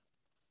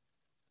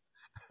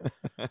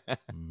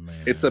Man.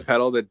 It's a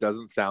pedal that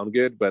doesn't sound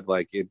good, but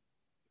like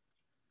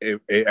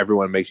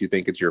everyone makes you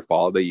think it's your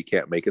fault that you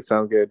can't make it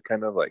sound good.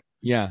 Kind of like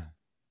yeah.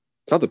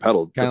 it's not the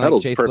pedal. Kinda The like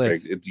pedal's Chase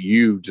perfect. Bliss. It's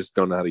you just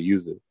don't know how to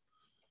use it.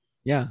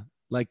 Yeah.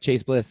 Like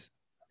Chase Bliss.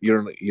 You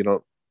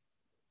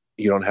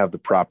don't have the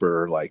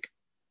proper like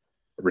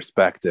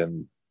respect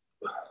and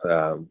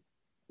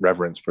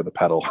reverence for the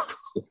pedal.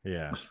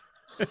 Yeah.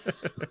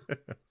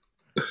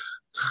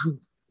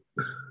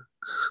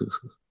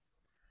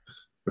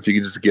 If you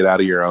could just get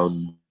out of your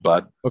own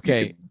butt.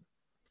 Okay.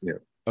 Yeah.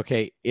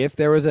 Okay. If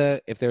there was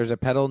a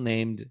pedal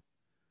named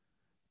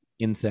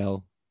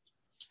Incel,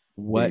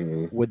 what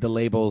would the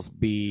labels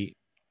be?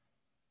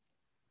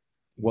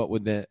 What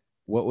would the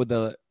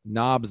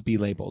knobs be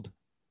labeled?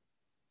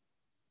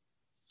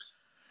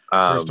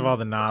 First of all,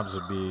 the knobs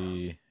would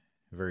be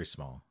very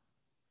small.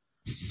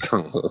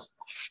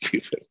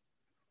 Stupid.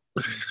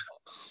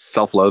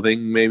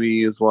 Self-loathing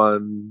maybe is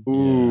one.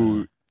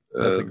 Ooh,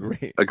 that's a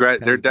great.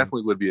 There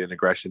definitely would be an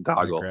aggression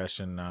toggle.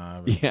 Aggression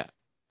knob. Yeah,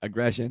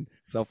 aggression,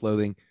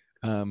 self-loathing.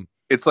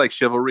 It's like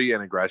chivalry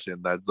and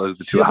aggression. Those are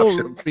the two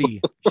options.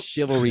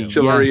 Chivalry,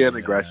 Chivalry yes.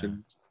 and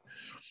aggression.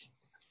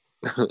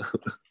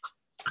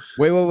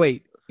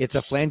 Wait. It's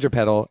a flanger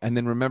pedal, and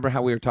then remember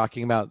how we were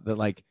talking about that,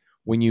 like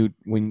when you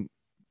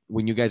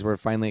guys were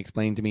finally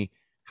explaining to me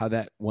how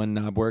that one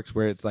knob works,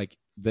 where it's like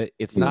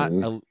it's not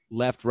a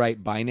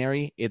left-right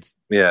binary. It's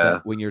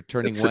when you're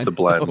turning it's one just a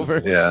blend.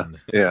 over. Yeah.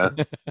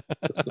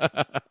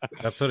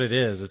 That's what it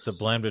is. It's a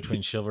blend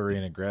between chivalry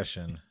and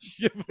aggression.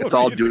 It's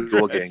all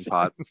dual gang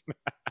pots.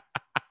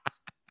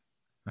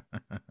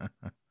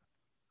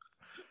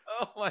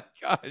 Oh my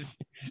gosh!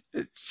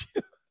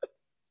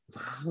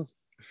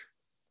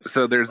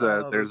 So there's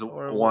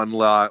one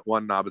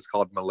knob is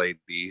called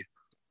Milady.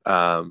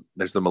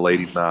 There's the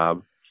Milady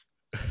knob,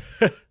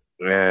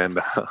 and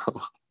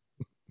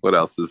what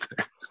else is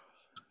there?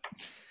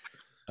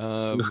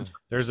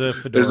 There's a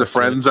Fedora There's a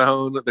friend switch.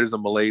 zone. There's a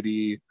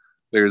Milady.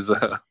 There's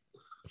a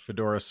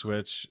Fedora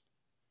switch.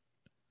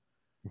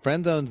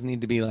 Friend zones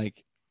need to be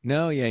like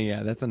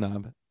yeah. That's a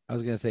knob. I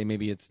was gonna say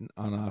maybe it's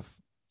on off.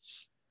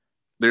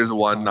 There's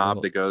one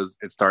knob that goes.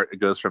 It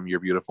goes from "you're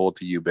beautiful"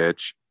 to "you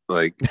bitch."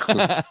 Like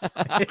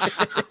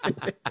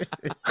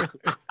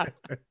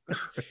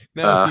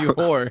no, you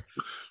whore.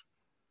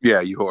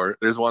 Yeah, you whore.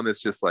 There's one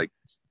that's just like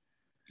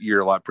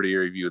you're a lot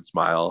prettier if you would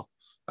smile.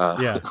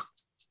 Yeah.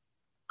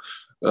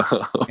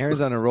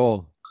 Aaron's on a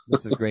roll.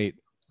 This is great.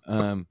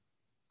 It's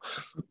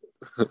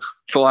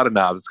a lot of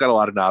knobs. It's got a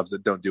lot of knobs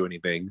that don't do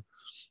anything.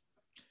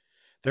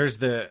 There's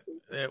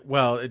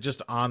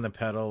just on the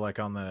pedal, like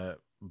on the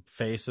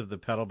face of the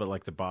pedal, but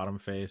like the bottom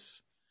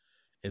face,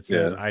 it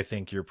says, "I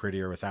think you're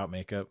prettier without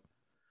makeup."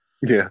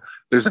 Yeah,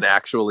 there's an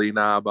actually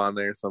knob on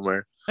there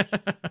somewhere.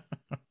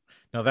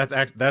 No, that's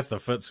the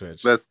foot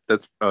switch. That's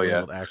oh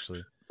yeah.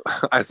 Actually,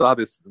 I saw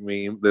this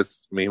meme,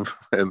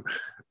 and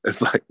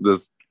it's like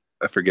this.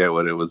 I forget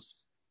what it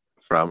was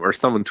from, or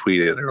someone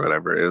tweeted or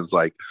whatever. It was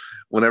like,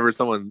 whenever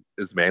someone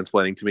is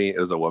mansplaining to me, it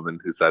was a woman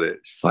who said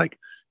it. She's like,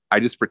 I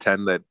just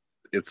pretend that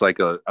it's like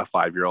a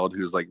 5-year-old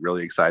who's like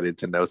really excited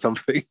to know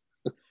something.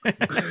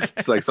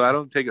 It's like, so I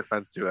don't take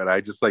offense to it.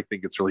 I just like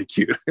think it's really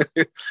cute.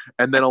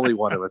 And then only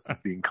one of us is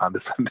being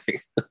condescending.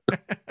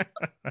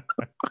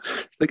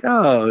 It's like,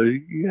 oh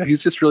yeah,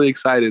 he's just really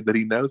excited that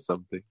he knows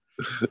something.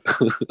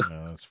 Oh,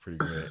 that's pretty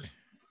great.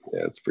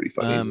 Yeah, it's pretty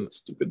funny.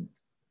 Stupid.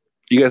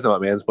 You guys know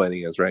what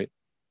mansplaining is, right?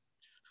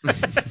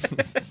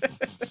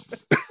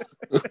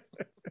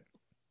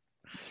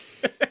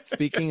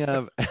 Speaking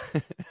of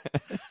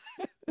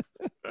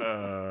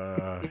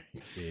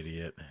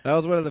idiot. that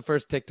was one of the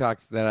first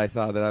TikToks that I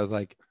saw that I was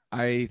like,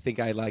 I think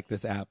I like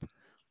this app.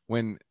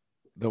 When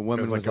the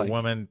woman was like a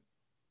woman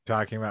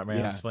talking about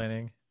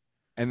mansplaining.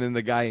 And then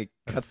the guy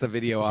cuts the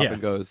video off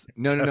and goes,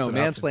 No,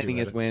 mansplaining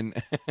is when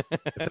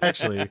it's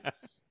actually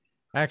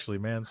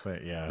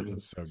mansplaining. Yeah,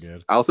 it's so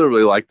good. I also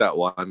really like that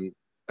one.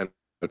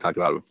 I talked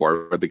about it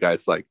before, where the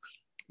guy's like,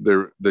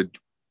 the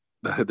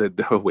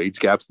wage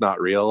gap's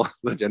not real,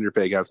 the gender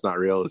pay gap's not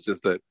real. It's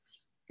just that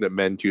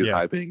men choose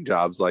high paying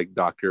jobs like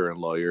doctor and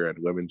lawyer, and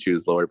women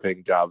choose lower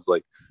paying jobs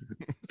like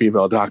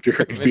female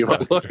doctor and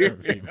female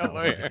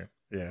lawyer.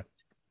 Yeah.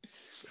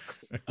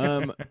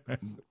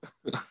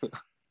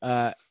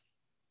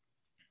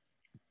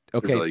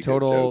 Okay, really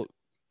total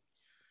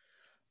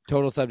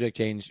subject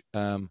change.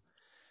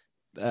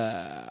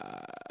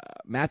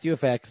 Matthew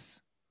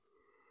Effects.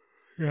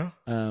 Yeah.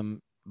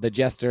 The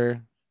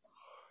Jester.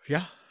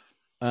 Yeah.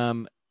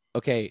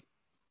 Okay,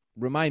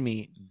 remind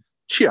me.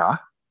 Yeah.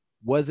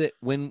 Was it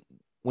when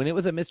it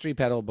was a mystery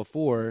pedal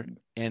before,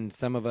 and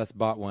some of us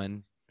bought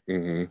one?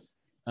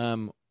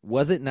 Mm-hmm.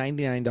 Was it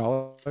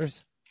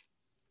 $99?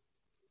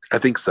 I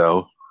think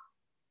so,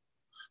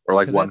 or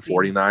like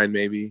 $149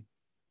 maybe.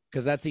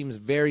 because that seems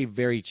very,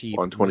 very cheap.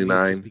 Maybe it's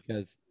just $129.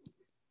 because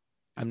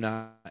I'm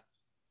not.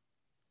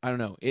 I don't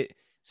know it.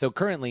 So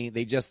currently,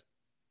 he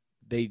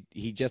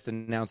just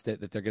announced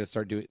it that they're going to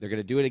start doing. They're going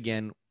to do it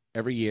again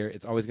every year.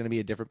 It's always going to be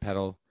a different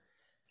pedal,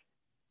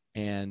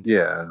 and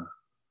Yeah.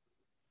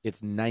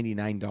 it's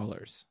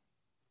 $99.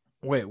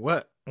 Wait,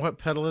 what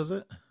pedal is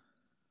it?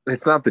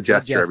 It's not the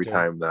Jester every Jester.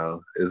 time,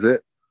 though, is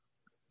it?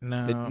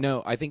 No.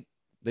 No, I think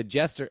the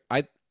Jester.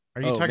 Are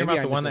you talking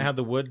about the one that had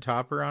the wood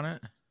topper on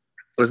it?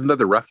 Wasn't that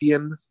the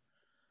Ruffian?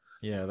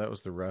 Yeah, that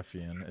was the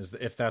Ruffian.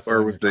 If that's the Or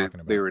one was you're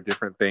talking about. they were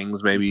different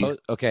things, maybe?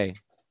 Okay.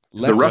 The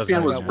Let's Ruffian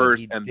talk was about what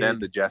first, he and then did.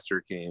 the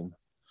Jester came.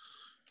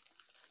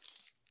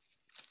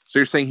 So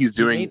you're saying he's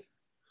doing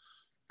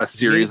a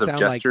series of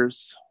sound like-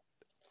 Jesters?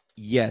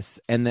 Yes,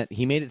 and that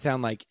he made it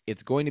sound like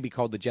it's going to be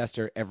called the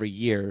Jester every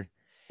year,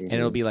 and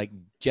it'll be like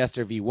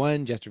Jester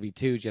V1, Jester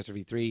V2, Jester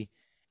V3,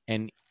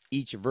 and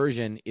each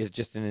version is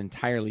just an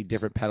entirely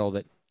different pedal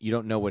that you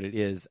don't know what it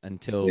is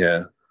until.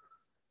 Yeah.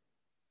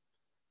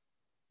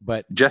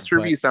 But Jester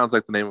V sounds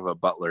like the name of a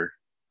butler.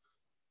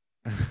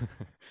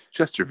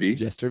 Jester V.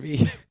 Jester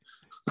V.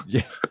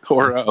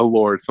 Or a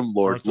lord, some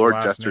lord. What's the Lord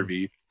last Jester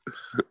name?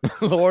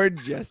 V.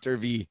 Lord Jester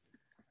V.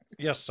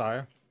 Yes,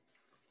 sire.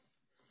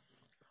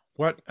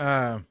 What?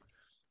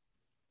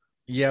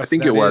 Yes, I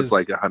think that it was is-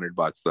 like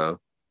 $100 though.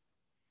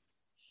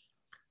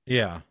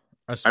 Yeah.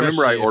 I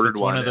remember I Especially if ordered it's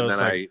one, of those,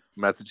 and then I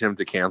messaged him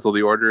to cancel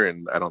the order,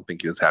 and I don't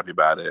think he was happy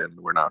about it, and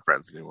we're not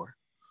friends anymore.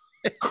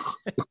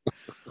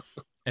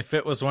 if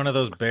it was one of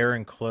those bare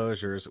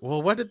enclosures.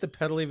 Well, what did the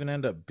pedal even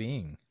end up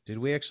being? Did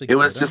we actually? It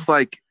was get just them?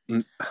 like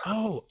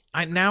Oh,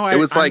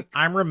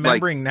 I'm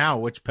remembering now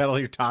which pedal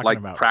you're talking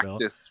about. Phil.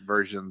 practice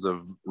versions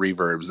of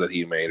reverbs that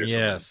he made or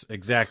Yes,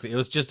 exactly. It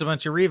was just a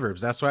bunch of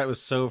reverbs. That's why it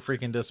was so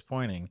freaking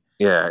disappointing. something.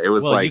 Yeah, it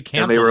was Well, you like, and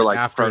canceled they were it like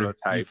after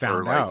prototype you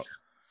found or like, out.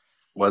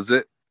 was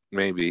it?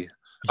 Maybe.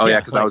 Oh yeah,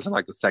 because I like- was in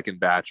like the second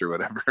batch or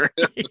whatever.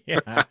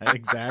 Yeah,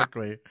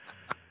 exactly.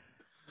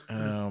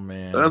 Oh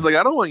man. And I was like,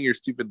 I don't want your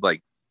stupid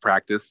like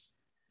practice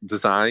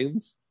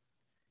designs.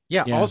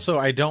 Yeah, Yeah. also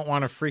I don't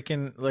want to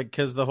freaking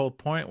because the whole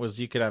point was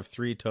you could have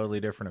 3 totally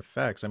different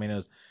effects. I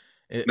mean,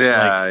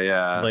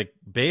 Yeah. like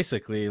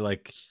basically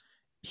like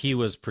he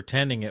was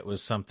pretending it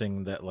was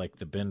something that like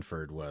the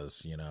Binford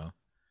was,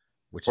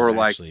 which Or is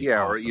like, actually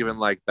yeah, or awesome. even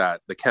like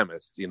that, the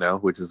chemist,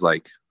 which is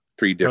like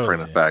 3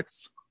 different yeah.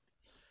 effects.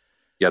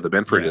 Yeah, the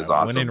Binford Yeah, is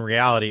awesome. When in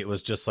reality it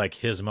was just like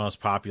his most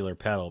popular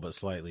pedal, but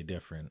slightly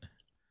different.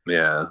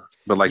 Yeah,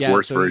 but like Yeah,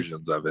 worse so he's-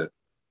 versions of it.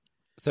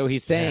 So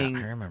he's saying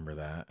Yeah, I remember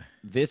that.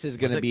 this is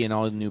going Was to it- be an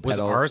all new Was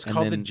pedal. ours and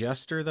called the then-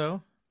 Jester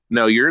though?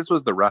 No, yours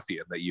was the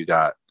Ruffian that you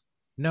got.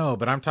 No,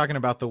 but I'm talking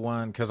about the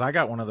one because I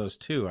got one of those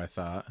too. I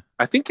thought.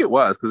 I think it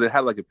was because it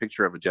had like a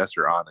picture of a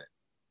jester on it.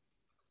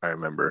 I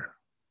remember.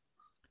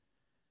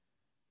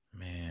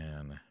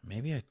 Man,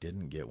 maybe I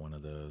didn't get one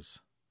of those.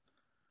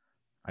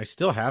 I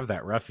still have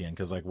that Ruffian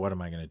because, like, what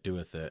am I going to do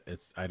with it?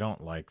 I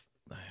don't love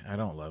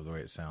the way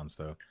it sounds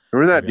though.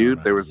 Remember that Maybe I don't know dude?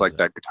 how There to was like use it.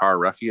 that guitar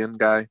Ruffian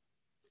guy.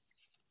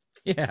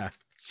 Yeah,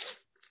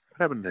 What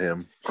happened to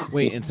him?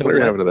 Wait, and so Whatever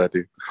what- happened to that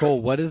dude?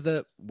 Cole, what does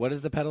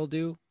the pedal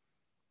do?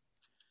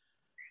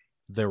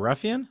 the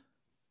Ruffian.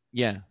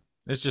 Yeah.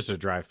 It's just a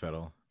drive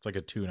pedal. It's like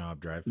a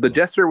 2-knob drive. The pedal.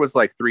 jester was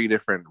like 3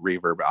 different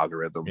reverb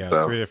algorithms. Yeah, it's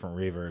though. 3 different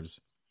reverbs.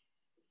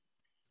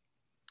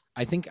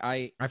 I think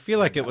I I feel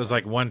like it was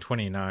like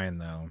 129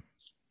 though.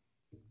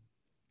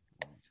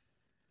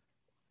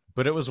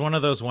 But it was one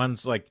of those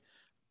ones like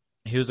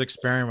he was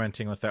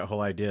experimenting with that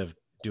whole idea of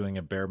doing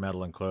a bare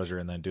metal enclosure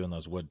and then doing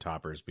those wood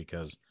toppers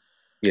because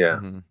Yeah,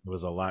 Mhm. it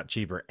was a lot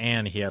cheaper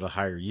and he had a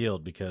higher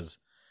yield because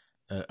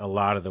a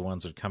lot of the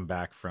ones would come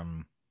back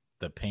from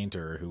the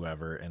painter or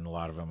whoever and a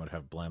lot of them would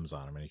have blems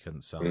on them and he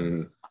couldn't sell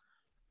them.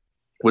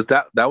 Was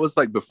that was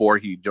like before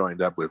he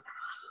joined up with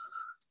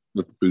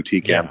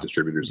boutique Yeah. amp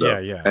distributors? Though.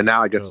 Yeah. And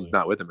now I guess totally. he's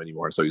not with them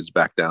anymore, so he's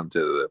back down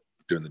to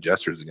doing the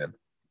jesters again.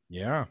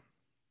 Yeah.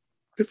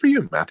 Good for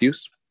you, Matthew.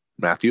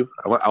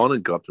 I want to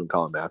go up to him and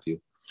call him Matthew.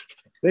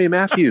 Hey,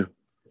 Matthew.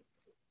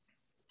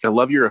 I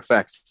love your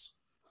effects.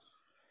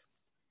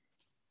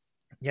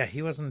 Yeah,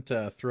 he wasn't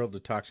thrilled to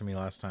talk to me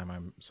last time I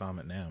saw him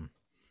at NAMM.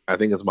 I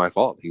think it's my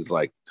fault. He's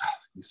like,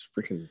 these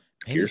freaking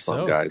Maybe Gearslum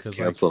so, guys 'cause,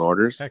 canceling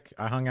orders Heck,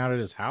 I hung out at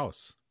his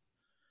house.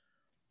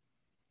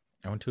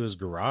 I went to his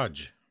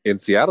garage. in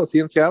Seattle. Is he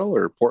in Seattle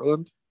or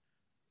Portland?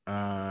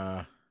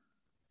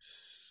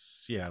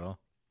 Seattle.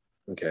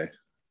 Okay.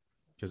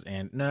 Because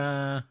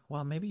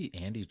well, maybe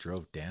Andy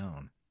drove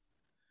down.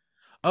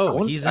 I Oh,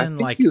 want- he's I in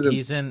think like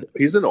he's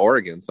in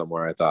Oregon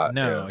somewhere. I thought.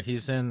 no, Yeah.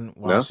 he's in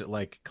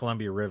like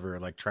Columbia River,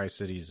 like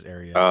Tri-Cities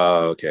area.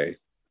 Oh, okay.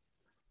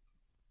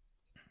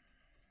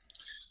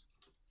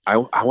 I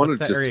want What's to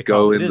that just area go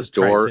called? in It the is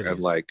store Tri-Cities. and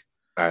like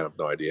I have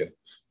no idea.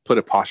 Put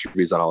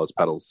apostrophes on all his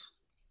pedals.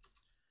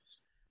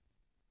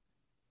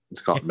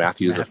 It's called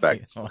Matthew's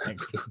Effects. Like,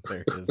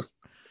 there it is.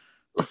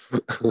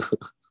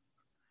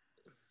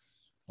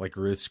 Like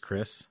Ruth's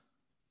Chris.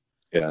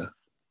 Yeah.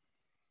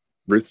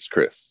 Ruth's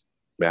Chris.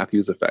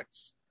 Matthew's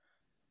Effects.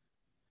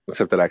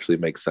 Except that actually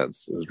makes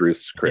sense.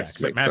 Ruth's Chris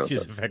except makes Matthew's no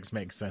sense. effects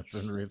make sense,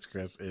 and Ruth's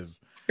Chris is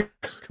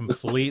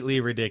completely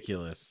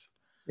ridiculous.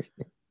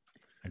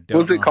 I don't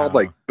Was it know called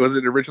how. was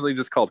it originally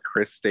just called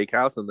Chris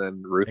Steakhouse, and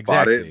then Ruth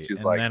bought Exactly, it, and she's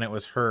and like, then it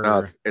was her.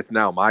 no, it's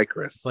now my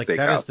Chris like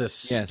Steakhouse. that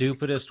is the Yes.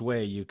 stupidest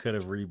way you could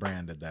have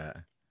rebranded that.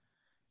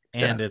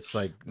 And it's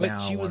like, But now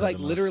she was one of like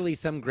the most- literally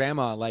some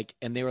grandma, like,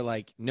 and they were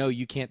like, "No,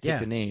 you can't take Yeah.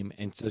 the name."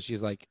 And so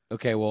she's like,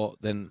 "Okay, well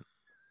then,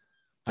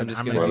 I'm Then just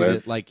I'm gonna gonna- do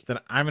it." Like, Then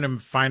I'm gonna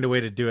find a way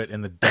to do it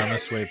in the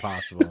dumbest way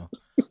possible.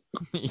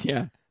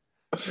 yeah,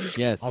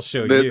 yes, I'll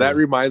show you. That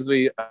reminds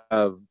me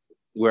of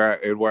where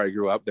I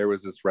grew up. There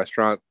was this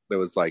restaurant that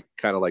was like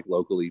kind of like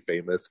locally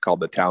famous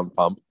called the Town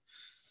Pump.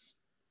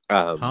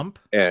 Pump?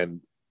 And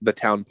the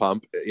Town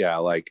Pump, yeah,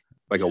 like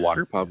a Yeah.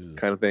 water pump Ugh.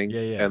 kind of thing.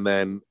 Yeah, yeah. And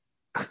then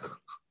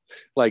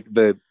like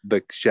the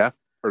chef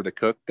or the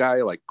cook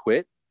guy like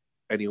quit,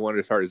 and he wanted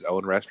to start his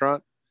own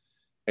restaurant,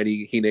 and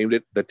he named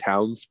it the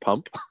Town's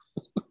Pump.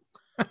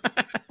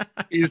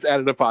 He just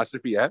added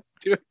apostrophe s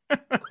to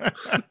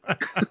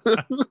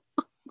it.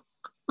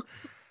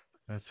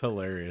 That's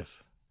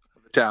hilarious.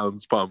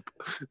 Town's Pump,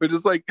 which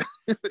is like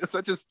it's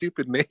such a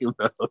stupid name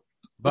though.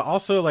 But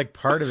also, like,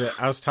 part of it,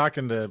 I was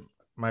talking to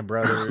my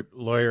brother,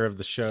 lawyer of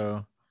the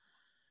show,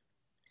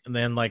 and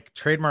then like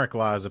trademark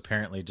law is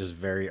apparently just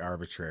very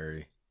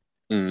arbitrary.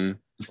 Mm.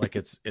 Like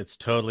it's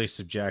totally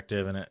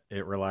subjective, and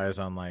it relies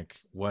on like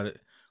what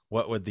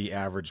would the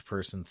average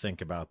person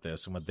think about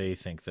this, and would they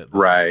think that this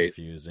Right. is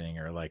confusing,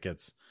 or like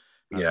it's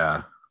I don't Yeah.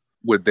 know.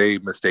 Would they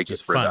mistake it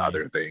Just for the funny.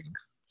 other thing?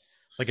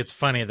 Like it's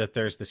funny that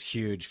there's this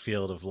huge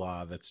field of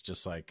law that's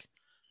just like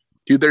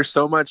Dude, there's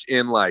so much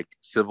in like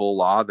civil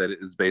law that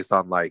is based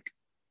on like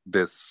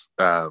this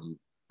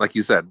like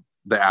you said,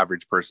 the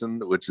average person,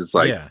 which is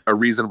like Yeah. a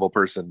reasonable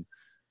person.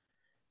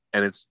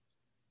 And it's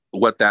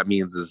what that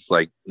means is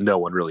like no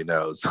one really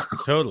knows.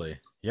 totally,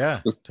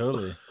 yeah,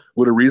 totally.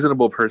 Would a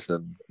reasonable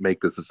person make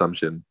this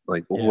assumption?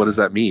 Like, Yeah. what does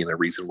that mean? A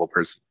reasonable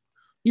person?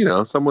 You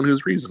know, someone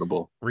who's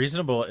reasonable.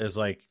 Reasonable is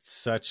like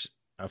such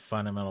a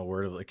fundamental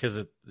word of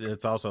because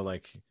it's also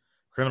like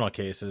criminal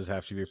cases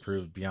have to be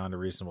proved beyond a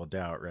reasonable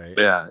doubt, right?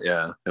 Yeah,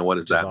 yeah. And what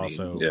does Which is that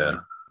also mean? Yeah, like,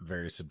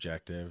 very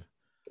subjective.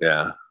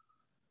 yeah.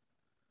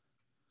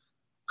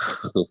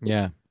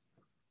 yeah.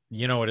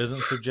 You know what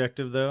isn't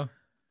subjective though?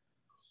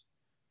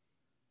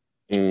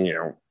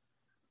 Yeah.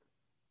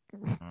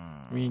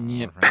 mean,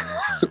 yeah.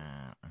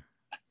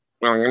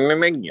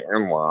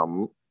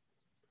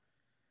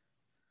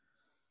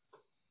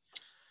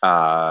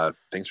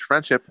 Thanks for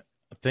friendship.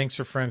 Thanks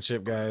for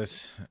friendship,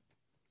 guys.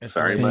 It's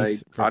Sorry, late. my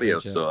Thanks for audio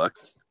friendship.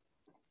 sucks.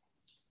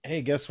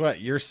 Hey, guess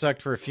what? Yours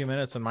sucked for a few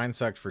minutes and mine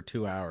sucked for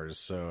 2 hours.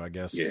 So I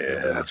guess Yeah,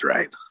 that's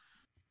right.